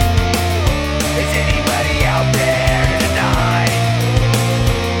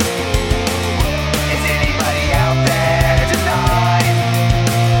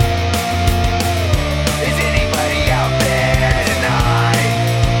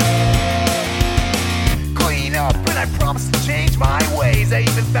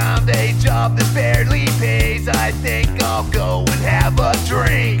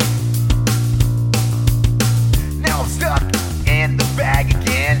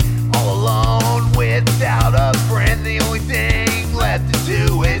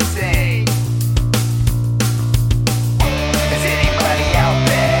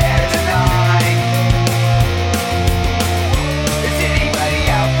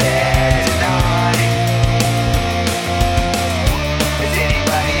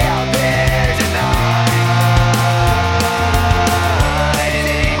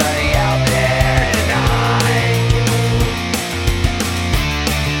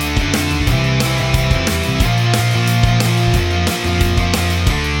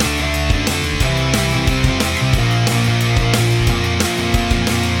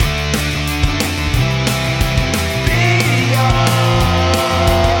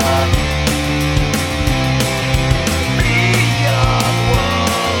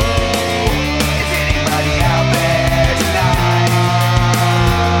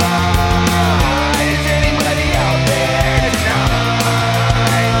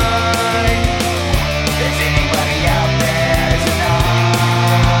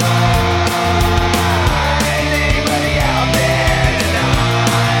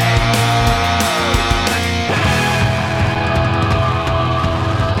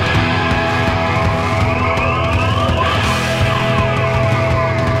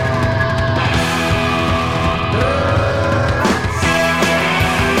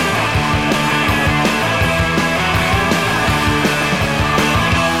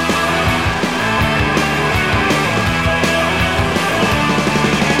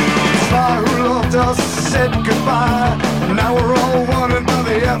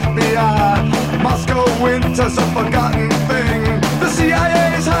sky. Moscow winter's a forgotten thing. The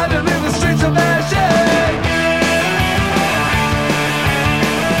CIA's hiding in the streets of Beijing.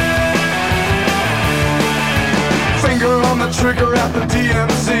 Finger on the trigger at the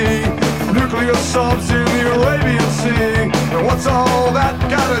DMZ. Nuclear subs in the Arabian Sea. And what's all that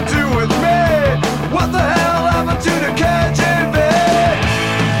gotta do with me? What the hell happened to the KGB?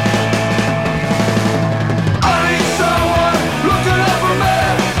 I need someone looking out for me.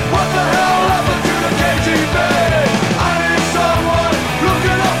 What the hell happened to the KGB? I need someone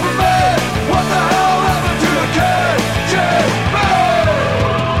looking out for me. What the hell happened to the KGB?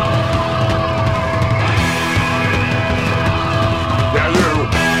 Yeah, you.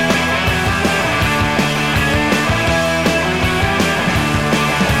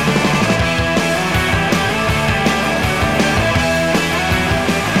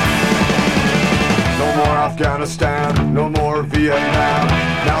 Afghanistan, no more Vietnam.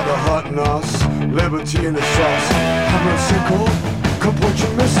 Now they're hunting us, liberty in the trust. Hammer and sickle, come point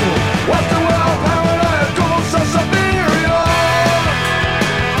your missile. What the world, paranoia, ghosts of Siberia.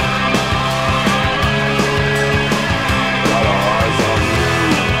 Got our eyes on you,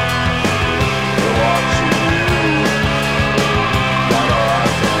 we're watching you. Got our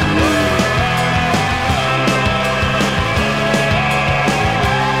eyes on you.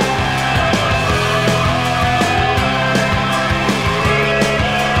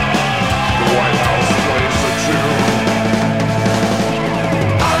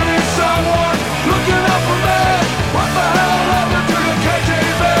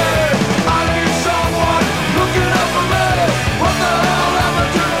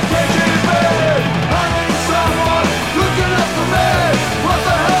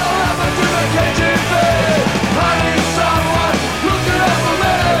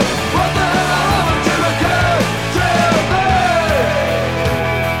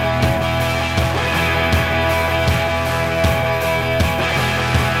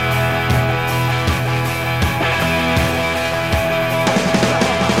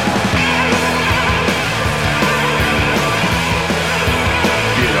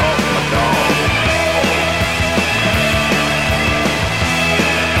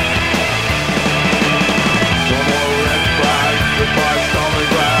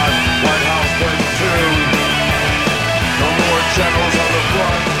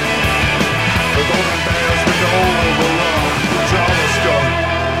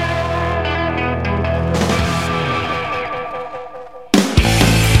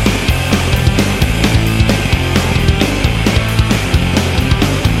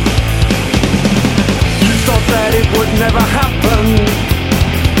 Never happen.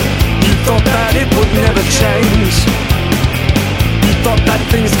 You thought that it would never change. You thought that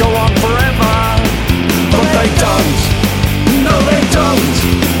things go on forever, but they don't. No, they don't.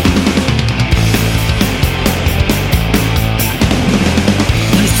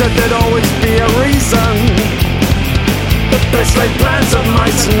 You said there'd always be a reason, the best laid plans of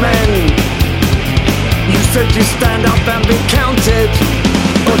mice and men. You said you stand up and be counted,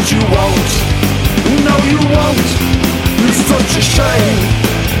 but you won't. No, you won't. It's such a shame.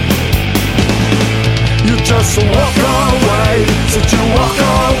 You just walk away. Said you walk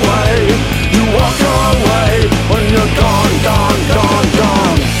away. You walk away when you're gone, gone, gone,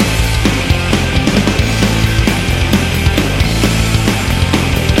 gone.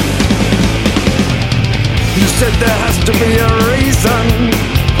 You said there has to be a reason,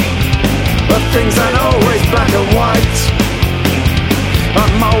 but things aren't always black and white.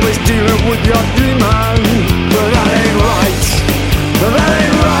 I'm always dealing with your demon, but that ain't right. That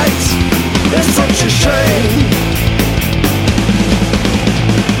ain't right. It's such a shame.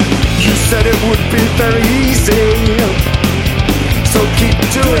 You said it would be very easy, so keep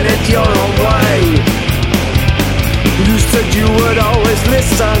doing it your own way. You said you would always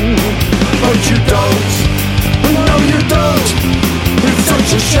listen, but you don't. No, you don't. It's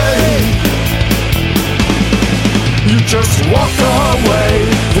such a shame. You just walk away,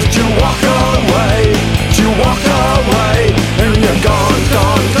 but you walk away, you walk away, and you're gone,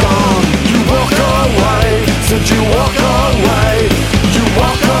 gone, gone. You walk away, said you walk away, you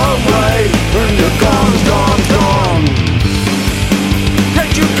walk away, and you're gone, gone, gone.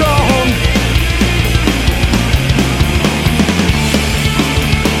 And you're gone.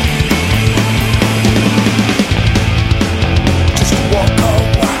 Just walk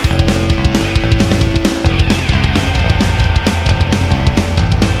away.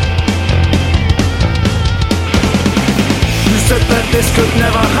 Said that this could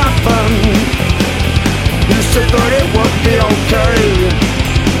never happen. You said that it would be okay.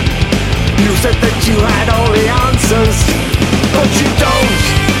 You said that you had all the answers, but you don't.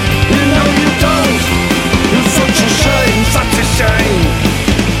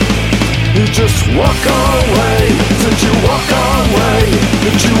 just walk away. Since you walk away,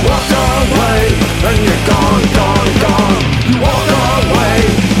 since you walk away, and you're gone, gone, gone. You walk away,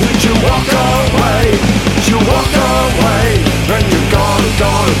 since you walk away, since you walk away, and you're gone,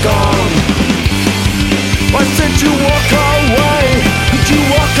 gone, gone. I said you walk away, since you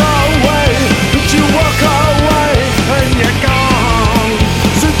walk away, since you walk away, and you're gone.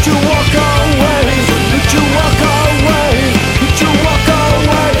 Since you walk away, since you walk away, since you walk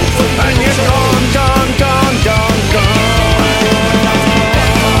away, and you're gone, gone, gone, gone, gone.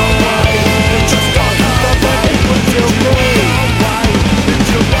 Just gone away with your way. Since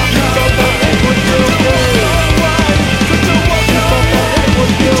you walk away with your way. Since you walk away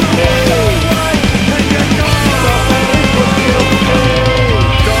with your way. And you're gone away with your way.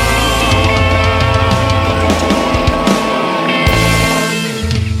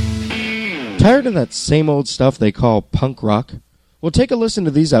 Gone. Tired of that same old stuff they call punk rock? Well, take a listen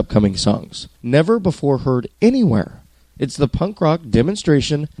to these upcoming songs. Never before heard anywhere. It's the Punk Rock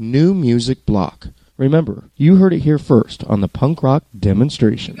Demonstration New Music Block. Remember, you heard it here first on the Punk Rock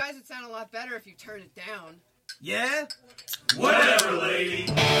Demonstration. You guys would sound a lot better if you turned it down. Yeah? Whatever, lady.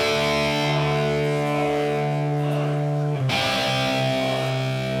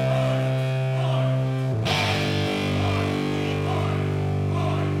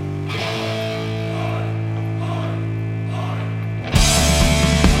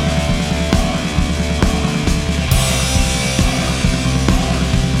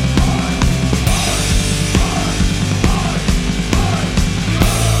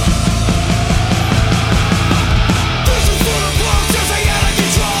 This is for the blocks as I out of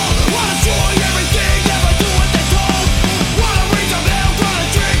control.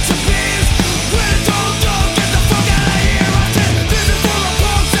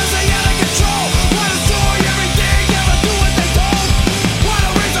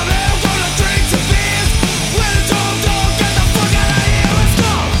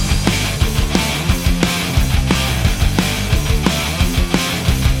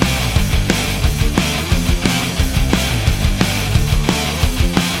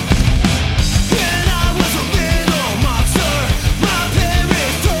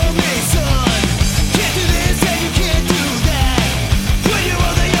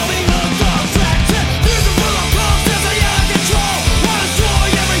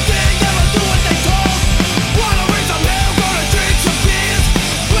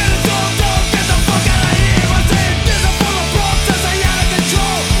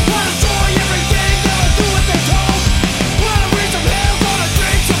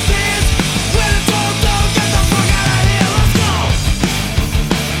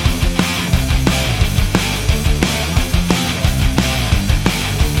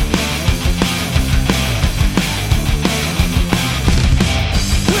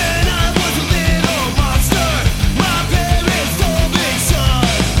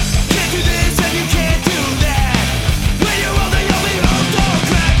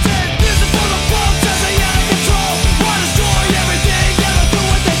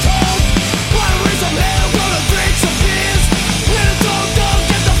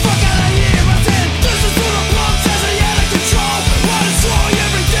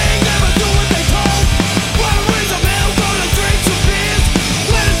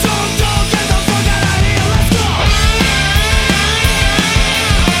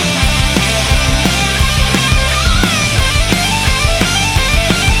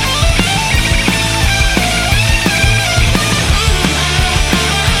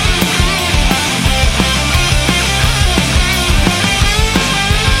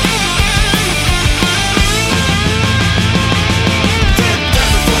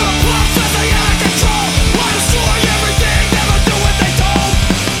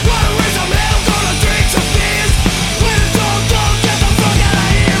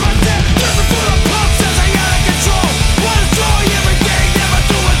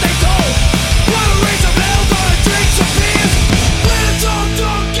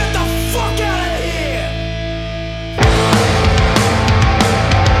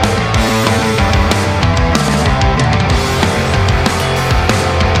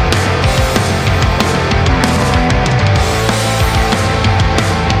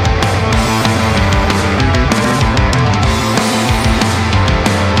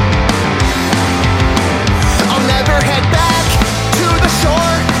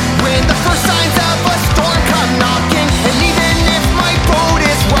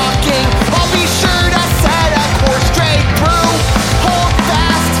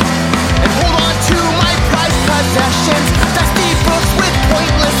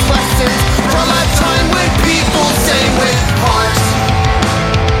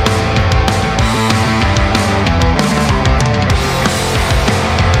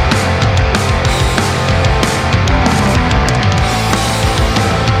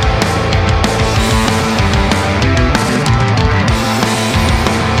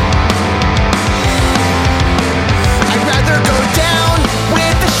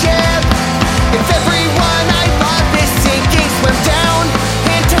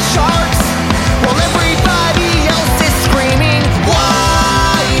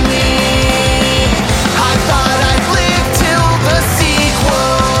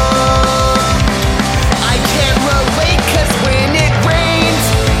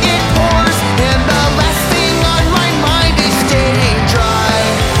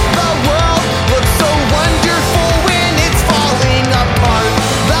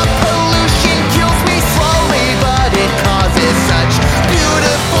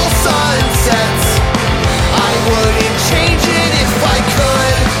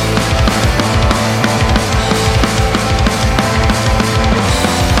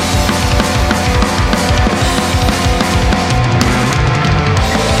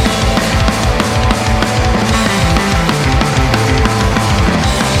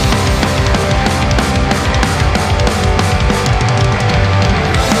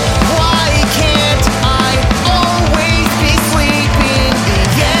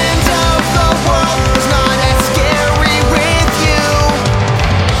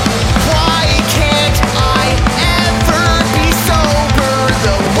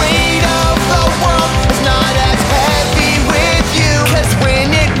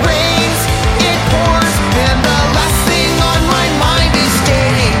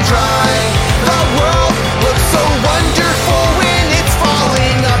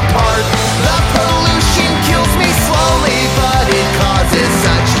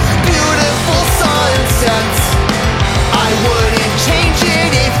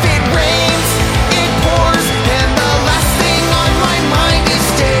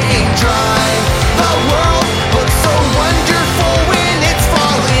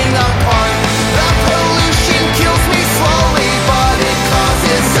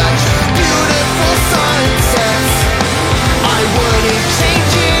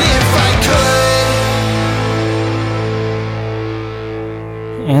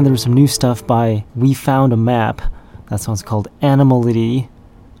 there was some new stuff by We Found a Map. That song's called Animality.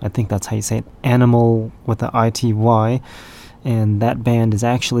 I think that's how you say it. Animal with the ITY. And that band is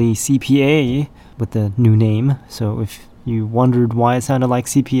actually CPA with the new name. So if you wondered why it sounded like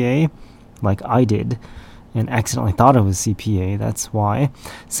CPA, like I did, and accidentally thought it was CPA, that's why.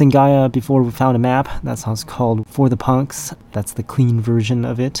 Singaya, before We Found a Map, that song's called For the Punks. That's the clean version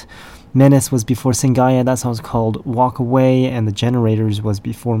of it. Menace was before Singaya, that song's called Walk Away, and The Generators was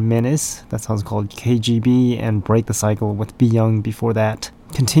before Menace, that song's called KGB, and Break the Cycle with Be Young before that.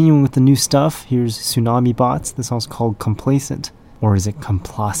 Continuing with the new stuff, here's Tsunami Bots, the song's called Complacent, or is it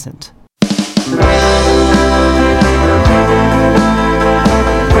Complacent?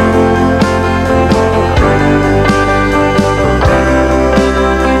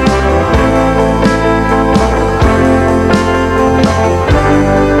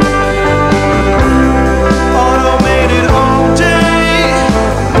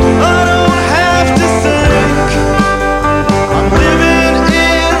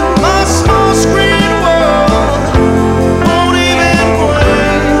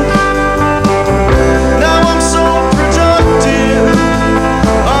 Now I'm so productive.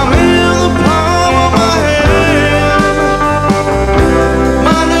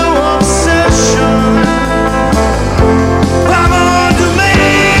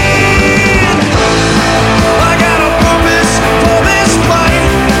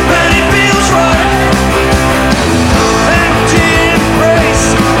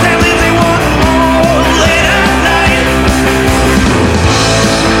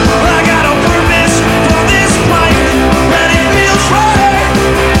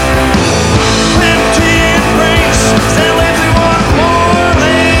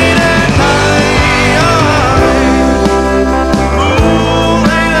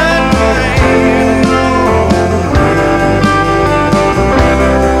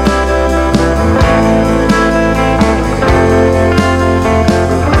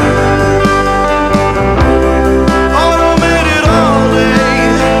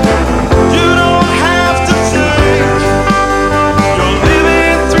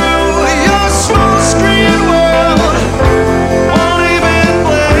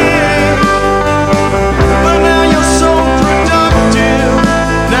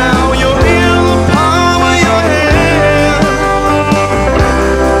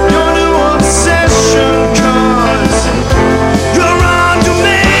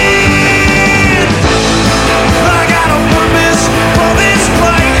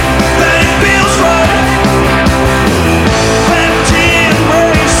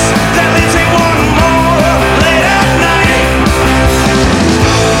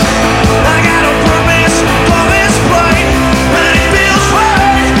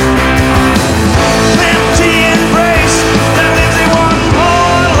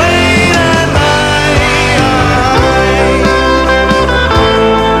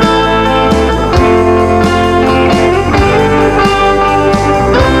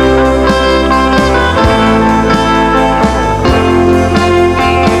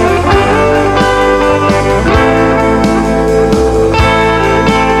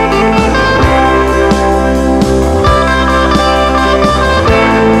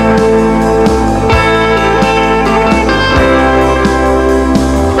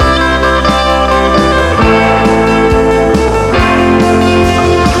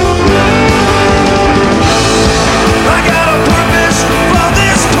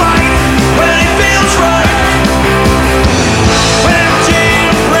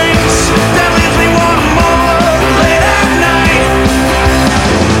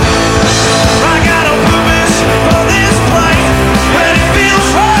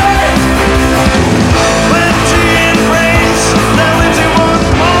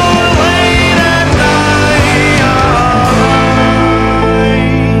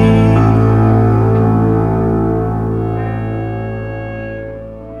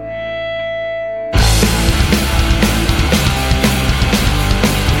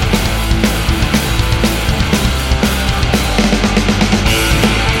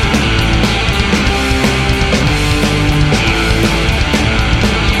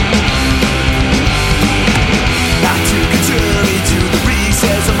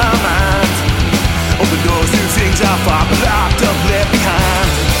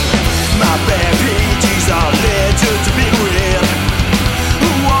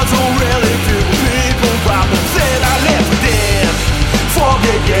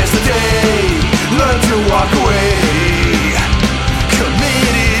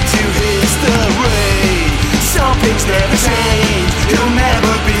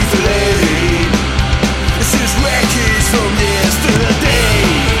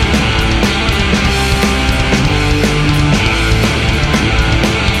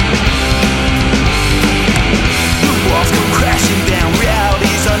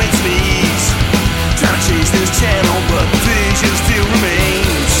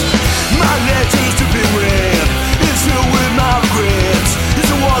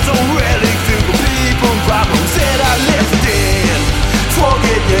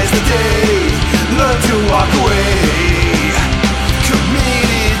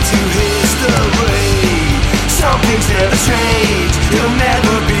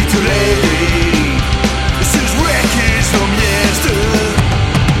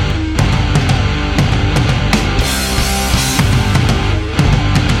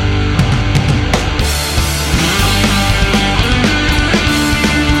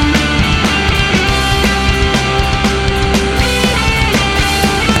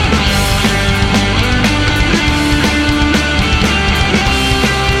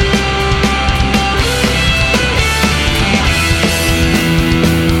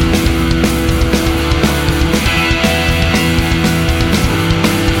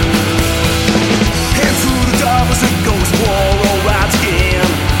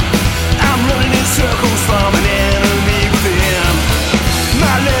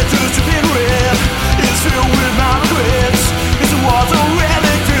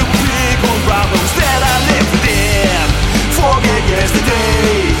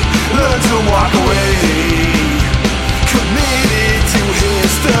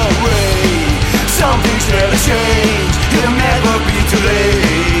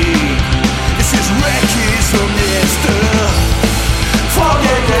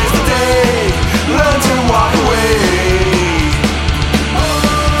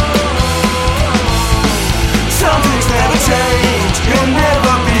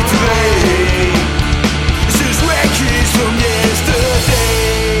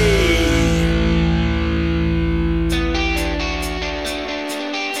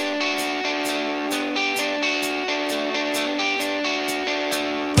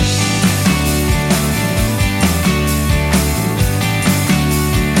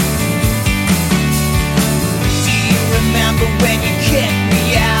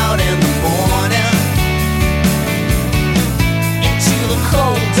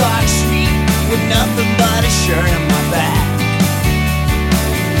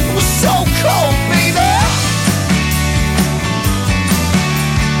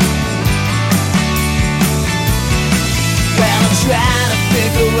 trying to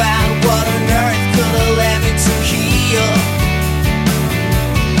figure out what on earth could have led me to here.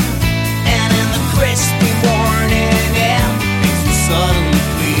 And in the crispy morning air, makes me suddenly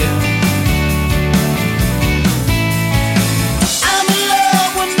clear. I'm in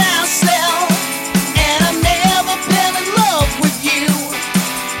love with myself, and I've never been in love with you.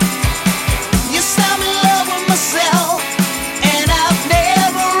 Yes, I'm in love with myself, and I've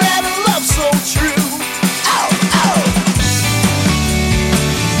never had a love so true. Oh, oh.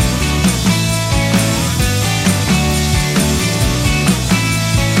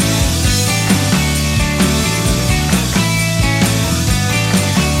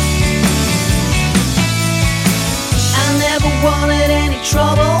 I never wanted any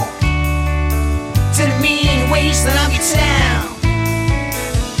trouble. Didn't mean wasting up your time.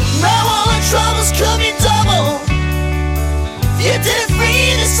 Now all the troubles could be double. You didn't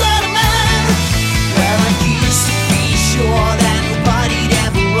free this side of mine. Well, I used to be sure that nobody'd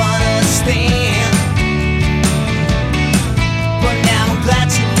ever understand, but now I'm glad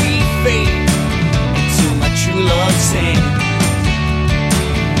to refade into my true love's hand.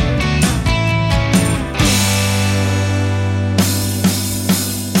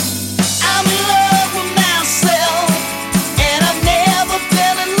 I'm in love with myself, and I've never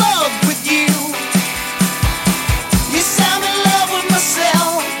been in love with you. Yes, I'm in love with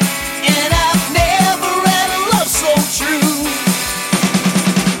myself, and I've never had a love so true.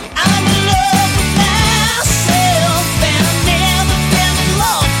 I'm in love with myself, and I've never been in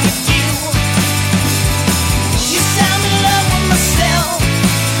love with you. Yes, I'm in love with myself,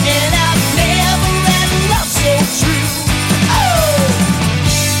 and I've never had a love so true. Oh!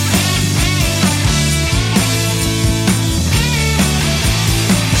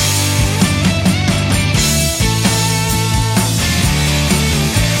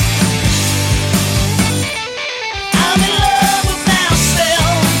 I'm in love with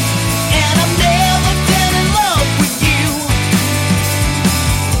myself, and I've never been in love with you.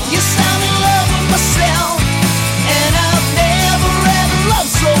 Yes, I'm in love with myself, and I've never had a love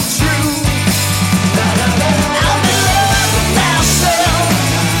so true. I'm in love with myself,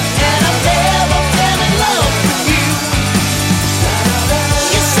 and I've never been in love with you.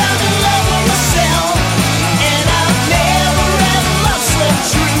 Yes, I'm in love with myself, and I've never had a love so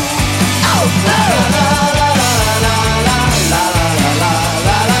true. Oh,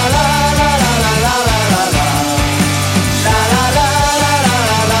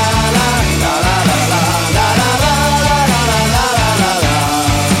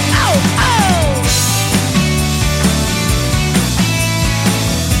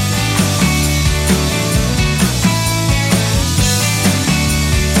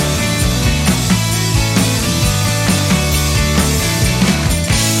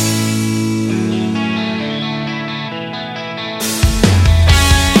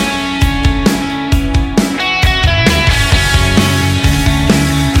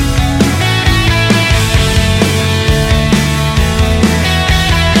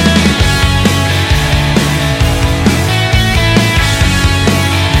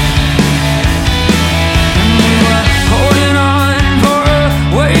 Holding on for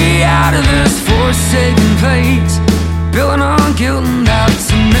a way out of this forsaken place, building on guilt and doubt.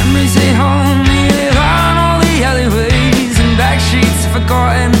 Some memories they haunt me around all the alleyways and back streets of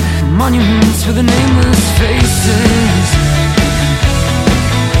forgotten monuments for the nameless faces.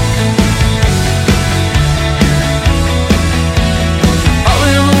 All I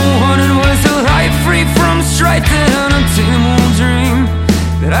ever wanted was a life free from strife, that unattainable dream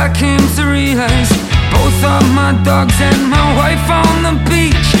that I came to realize. Both of my dogs and my wife on the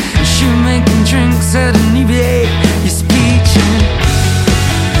beach, and she making drinks that inebriate your speech.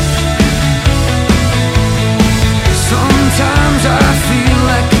 And sometimes I feel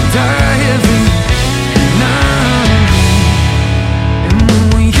like I die every night. And when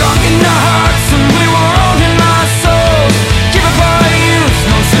we're young in our hearts and we were old in our souls, give up our youth,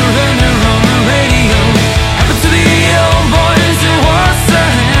 no surrender on the radio. Happen to the old boys who wash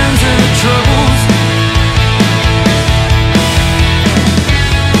their hands of the troubles.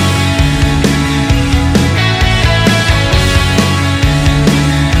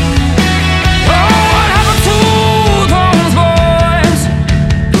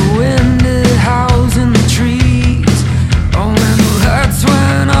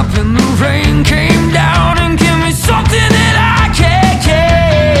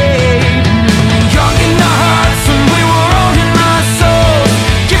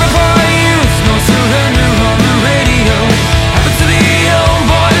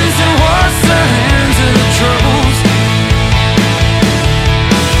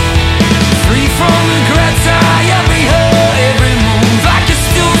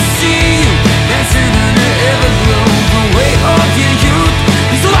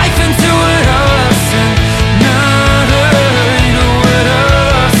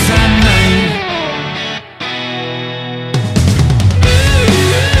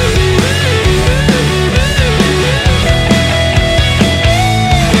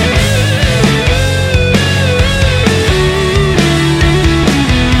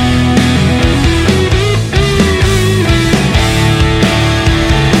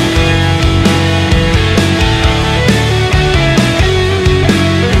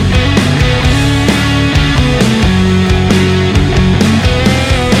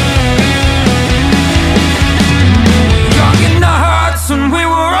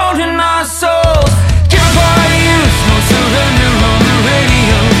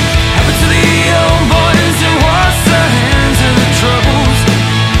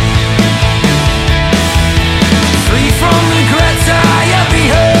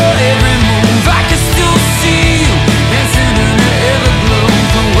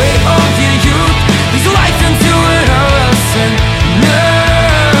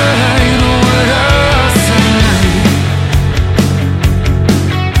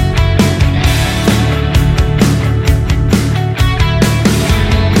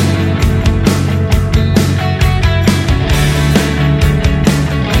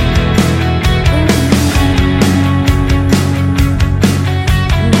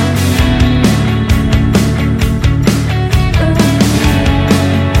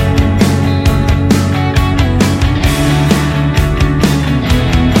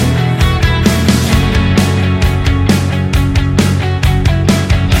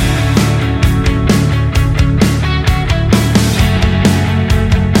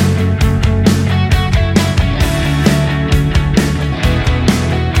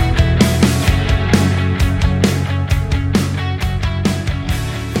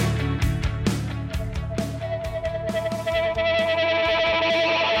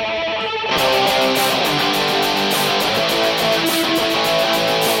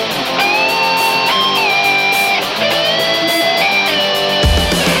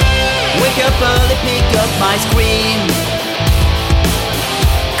 carefully pick up my screen.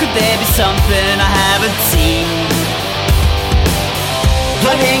 Could there be something I haven't seen?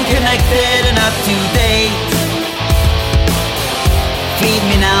 Plugged in, connected and up to date. Feed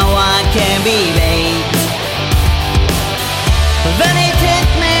me now, I can't be late. Then it hit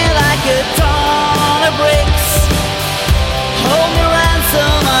me like a ton of bricks. Hold me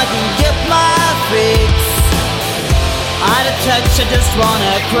ransom, I can get my fix. Out of touch, I just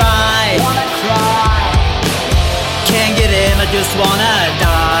wanna cry. Can't get in, I just wanna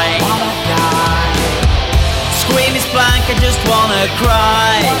die. Scream is blank, I just wanna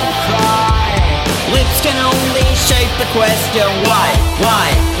cry. Lips can only shape the question why?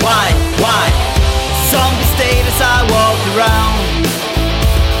 Zombie state as I walk around,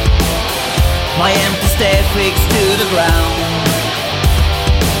 my empty stare fixed to the ground.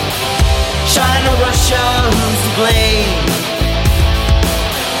 China, Russia, who's to blame?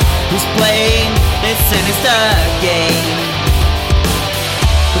 Who's playing this sinister game?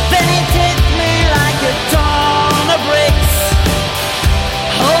 But then it hit me like a ton of bricks.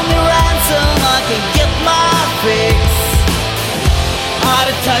 Hold me ransom, I can get my fix. Out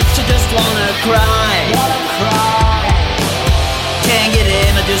of touch, I just wanna cry. Can't get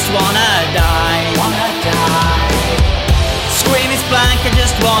in, I just wanna die. Scream is blank, I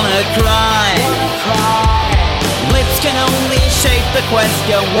just wanna cry. Lips can only shape the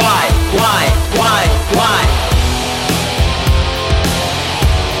question why?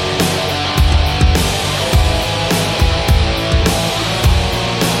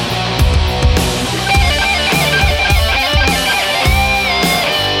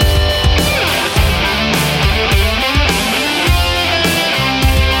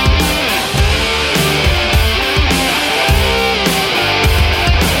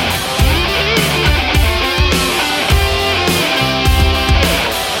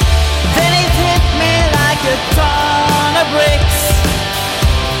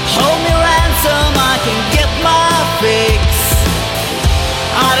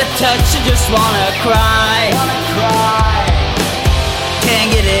 Touch, I just wanna cry. Can't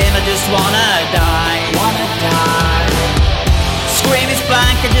get in, I just wanna die. Scream is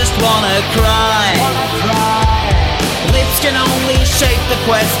blank, I just wanna cry. Lips can only shape the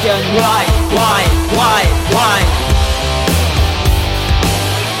question why?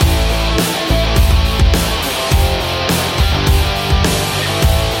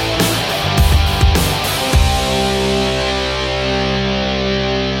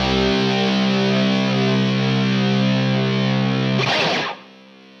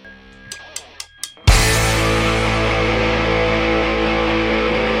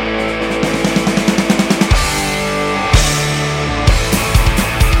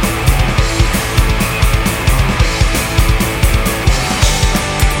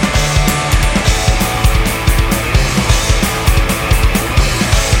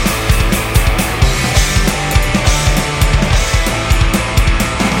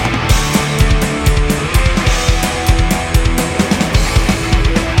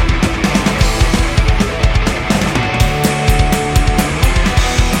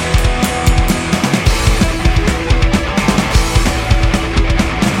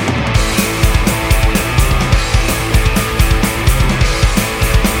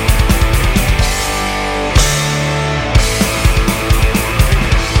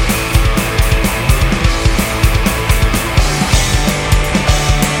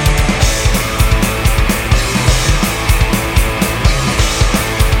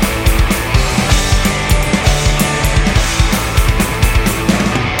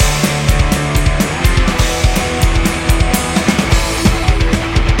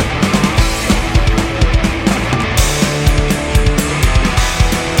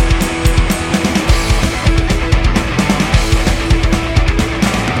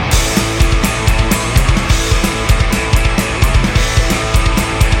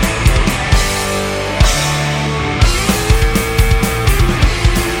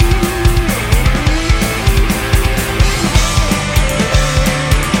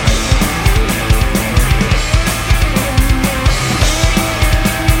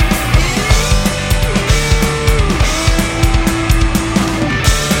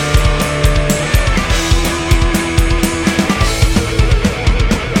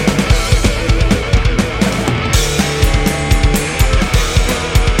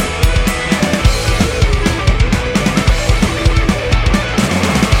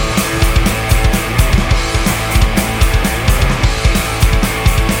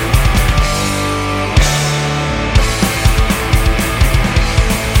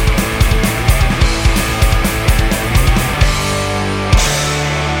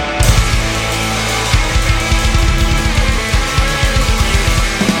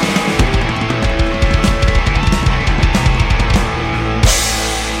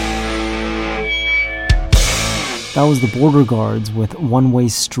 That was the Border Guards with One Way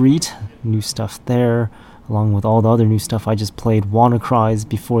Street, new stuff there, along with all the other new stuff I just played. WannaCries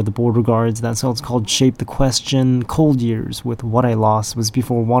before the Border Guards, that song's called Shape the Question. Cold Years with What I Lost was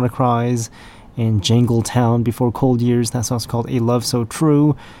before WannaCries, and Jangletown before Cold Years, that song's called A Love So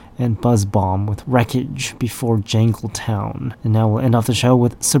True, and Buzz Bomb with Wreckage before Jangletown. And now we'll end off the show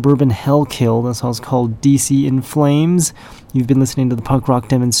with Suburban Hellkill, that song's called DC in Flames. You've been listening to the Punk Rock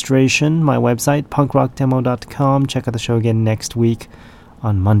Demonstration, my website, punkrockdemo.com. Check out the show again next week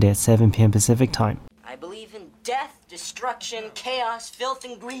on Monday at 7 p.m. Pacific Time. I believe in death, destruction, chaos, filth,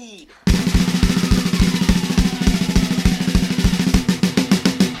 and greed.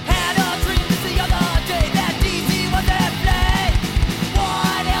 Had a dream the other day that DC was at play.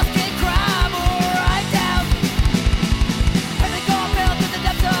 What else can crime or right down? And they go fell to the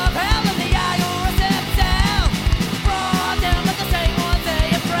depths of hell and the IRS themselves. Brought them like the same ones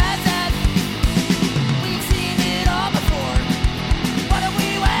they are present. We've seen it all before. What are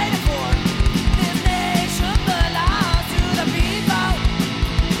we waiting for? This nation belongs to the people.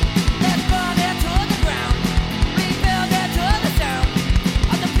 Let's burn it to the ground. Rebuild it to the sound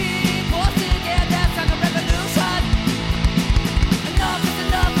of the people singing that song of revolution. Enough is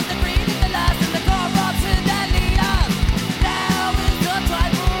enough of the greed and the lust and the corruption that lead us. Now is the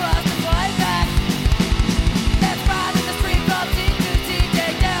time for us to fight back. Let's ride in the street from seat to seat,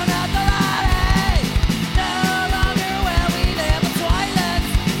 take down authority. No longer will we live in silence.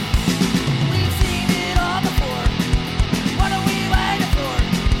 We've seen it all before. What are we waiting for?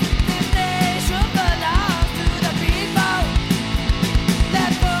 This nation belongs to the people.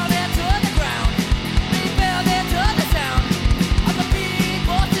 Let's burn it to the ground. Rebuild it to the sound of the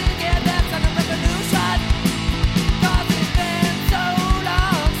people singing that song of revolution. 'Cause it's been so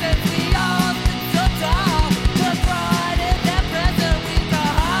long since we all stood so tall. Took pride in that present we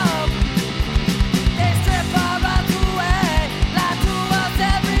call home. They strip our rights away, lie to us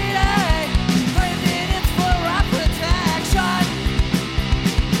every day, claiming it's for our protection.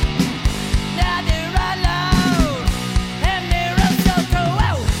 Now they're alone, and they're so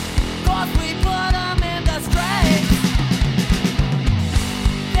cold, 'cause we put them in the streets.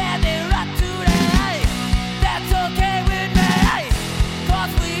 Now they're up today, that's okay with me,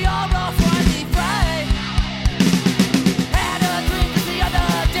 'cause we are all finally free. Had a dream just the other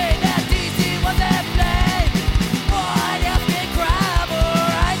day that DC was at play. What else can crime or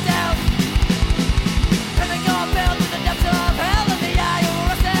right down? And they go fell to the depths of hell and the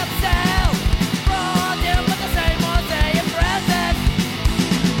IRS themselves. Brought them like the same ones they are present.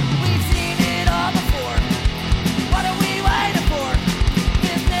 We've seen it all before. What are we waiting for?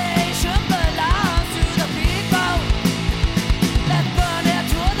 This nation belongs to the people. Let's burn it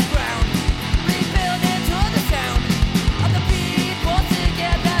to the ground. Rebuild it to the sound of the people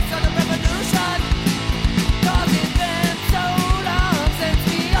singing that song of revolution. 'Cause it's been so long since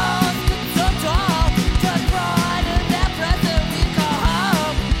we all stood so tall. Took pride in that present we call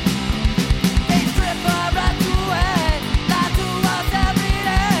home. They strip our rights away, lie to us every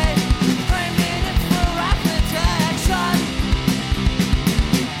day, claiming it's for our protection.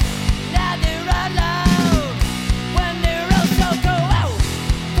 Now they're alone, when they're all so cold,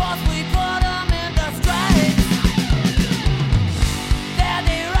 'cause we put them in the streets. Now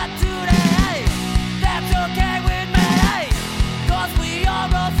they're up today, that's okay with me, 'cause we are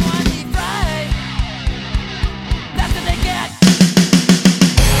all finally free. That's what they get.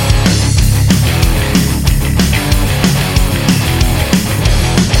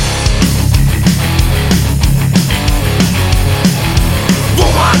 Wo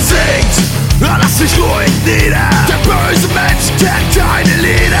man singt, lass sich ruhig nieder. Der böse Mensch kennt keine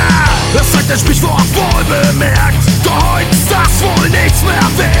Lieder. Das sagt das Sprichwort wohl bemerkt. Doch heute ist das wohl nichts mehr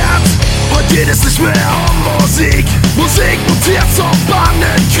wert. Heute geht es nicht mehr um Musik. Musik mutiert zum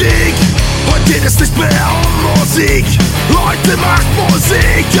Bandenkrieg. Heute geht es nicht mehr um Musik. Heute macht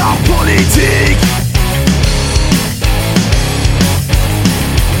Musik auch Politik.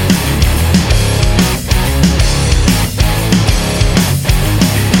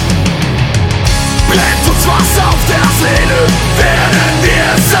 Brennt uns was auf der Seele, werden wir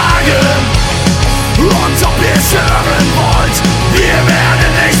sagen. Und ob ihr es hören wollt, wir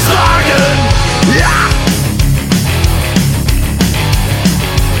werden nichts sagen. Ja!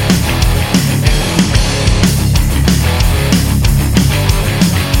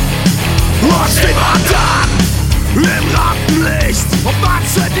 Und steht man dann im Rampenlicht, ob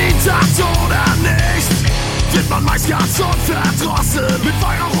man's verdient hat oder nicht, wird man meist ganz unverdrossen, mit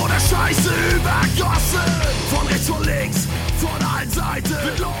Weihrauch oder Scheiße übergossen. Von rechts, von links, von allen Seiten,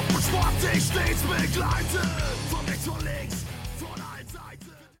 mit Lob und Sport dich stets begleiten. Von rechts, von links.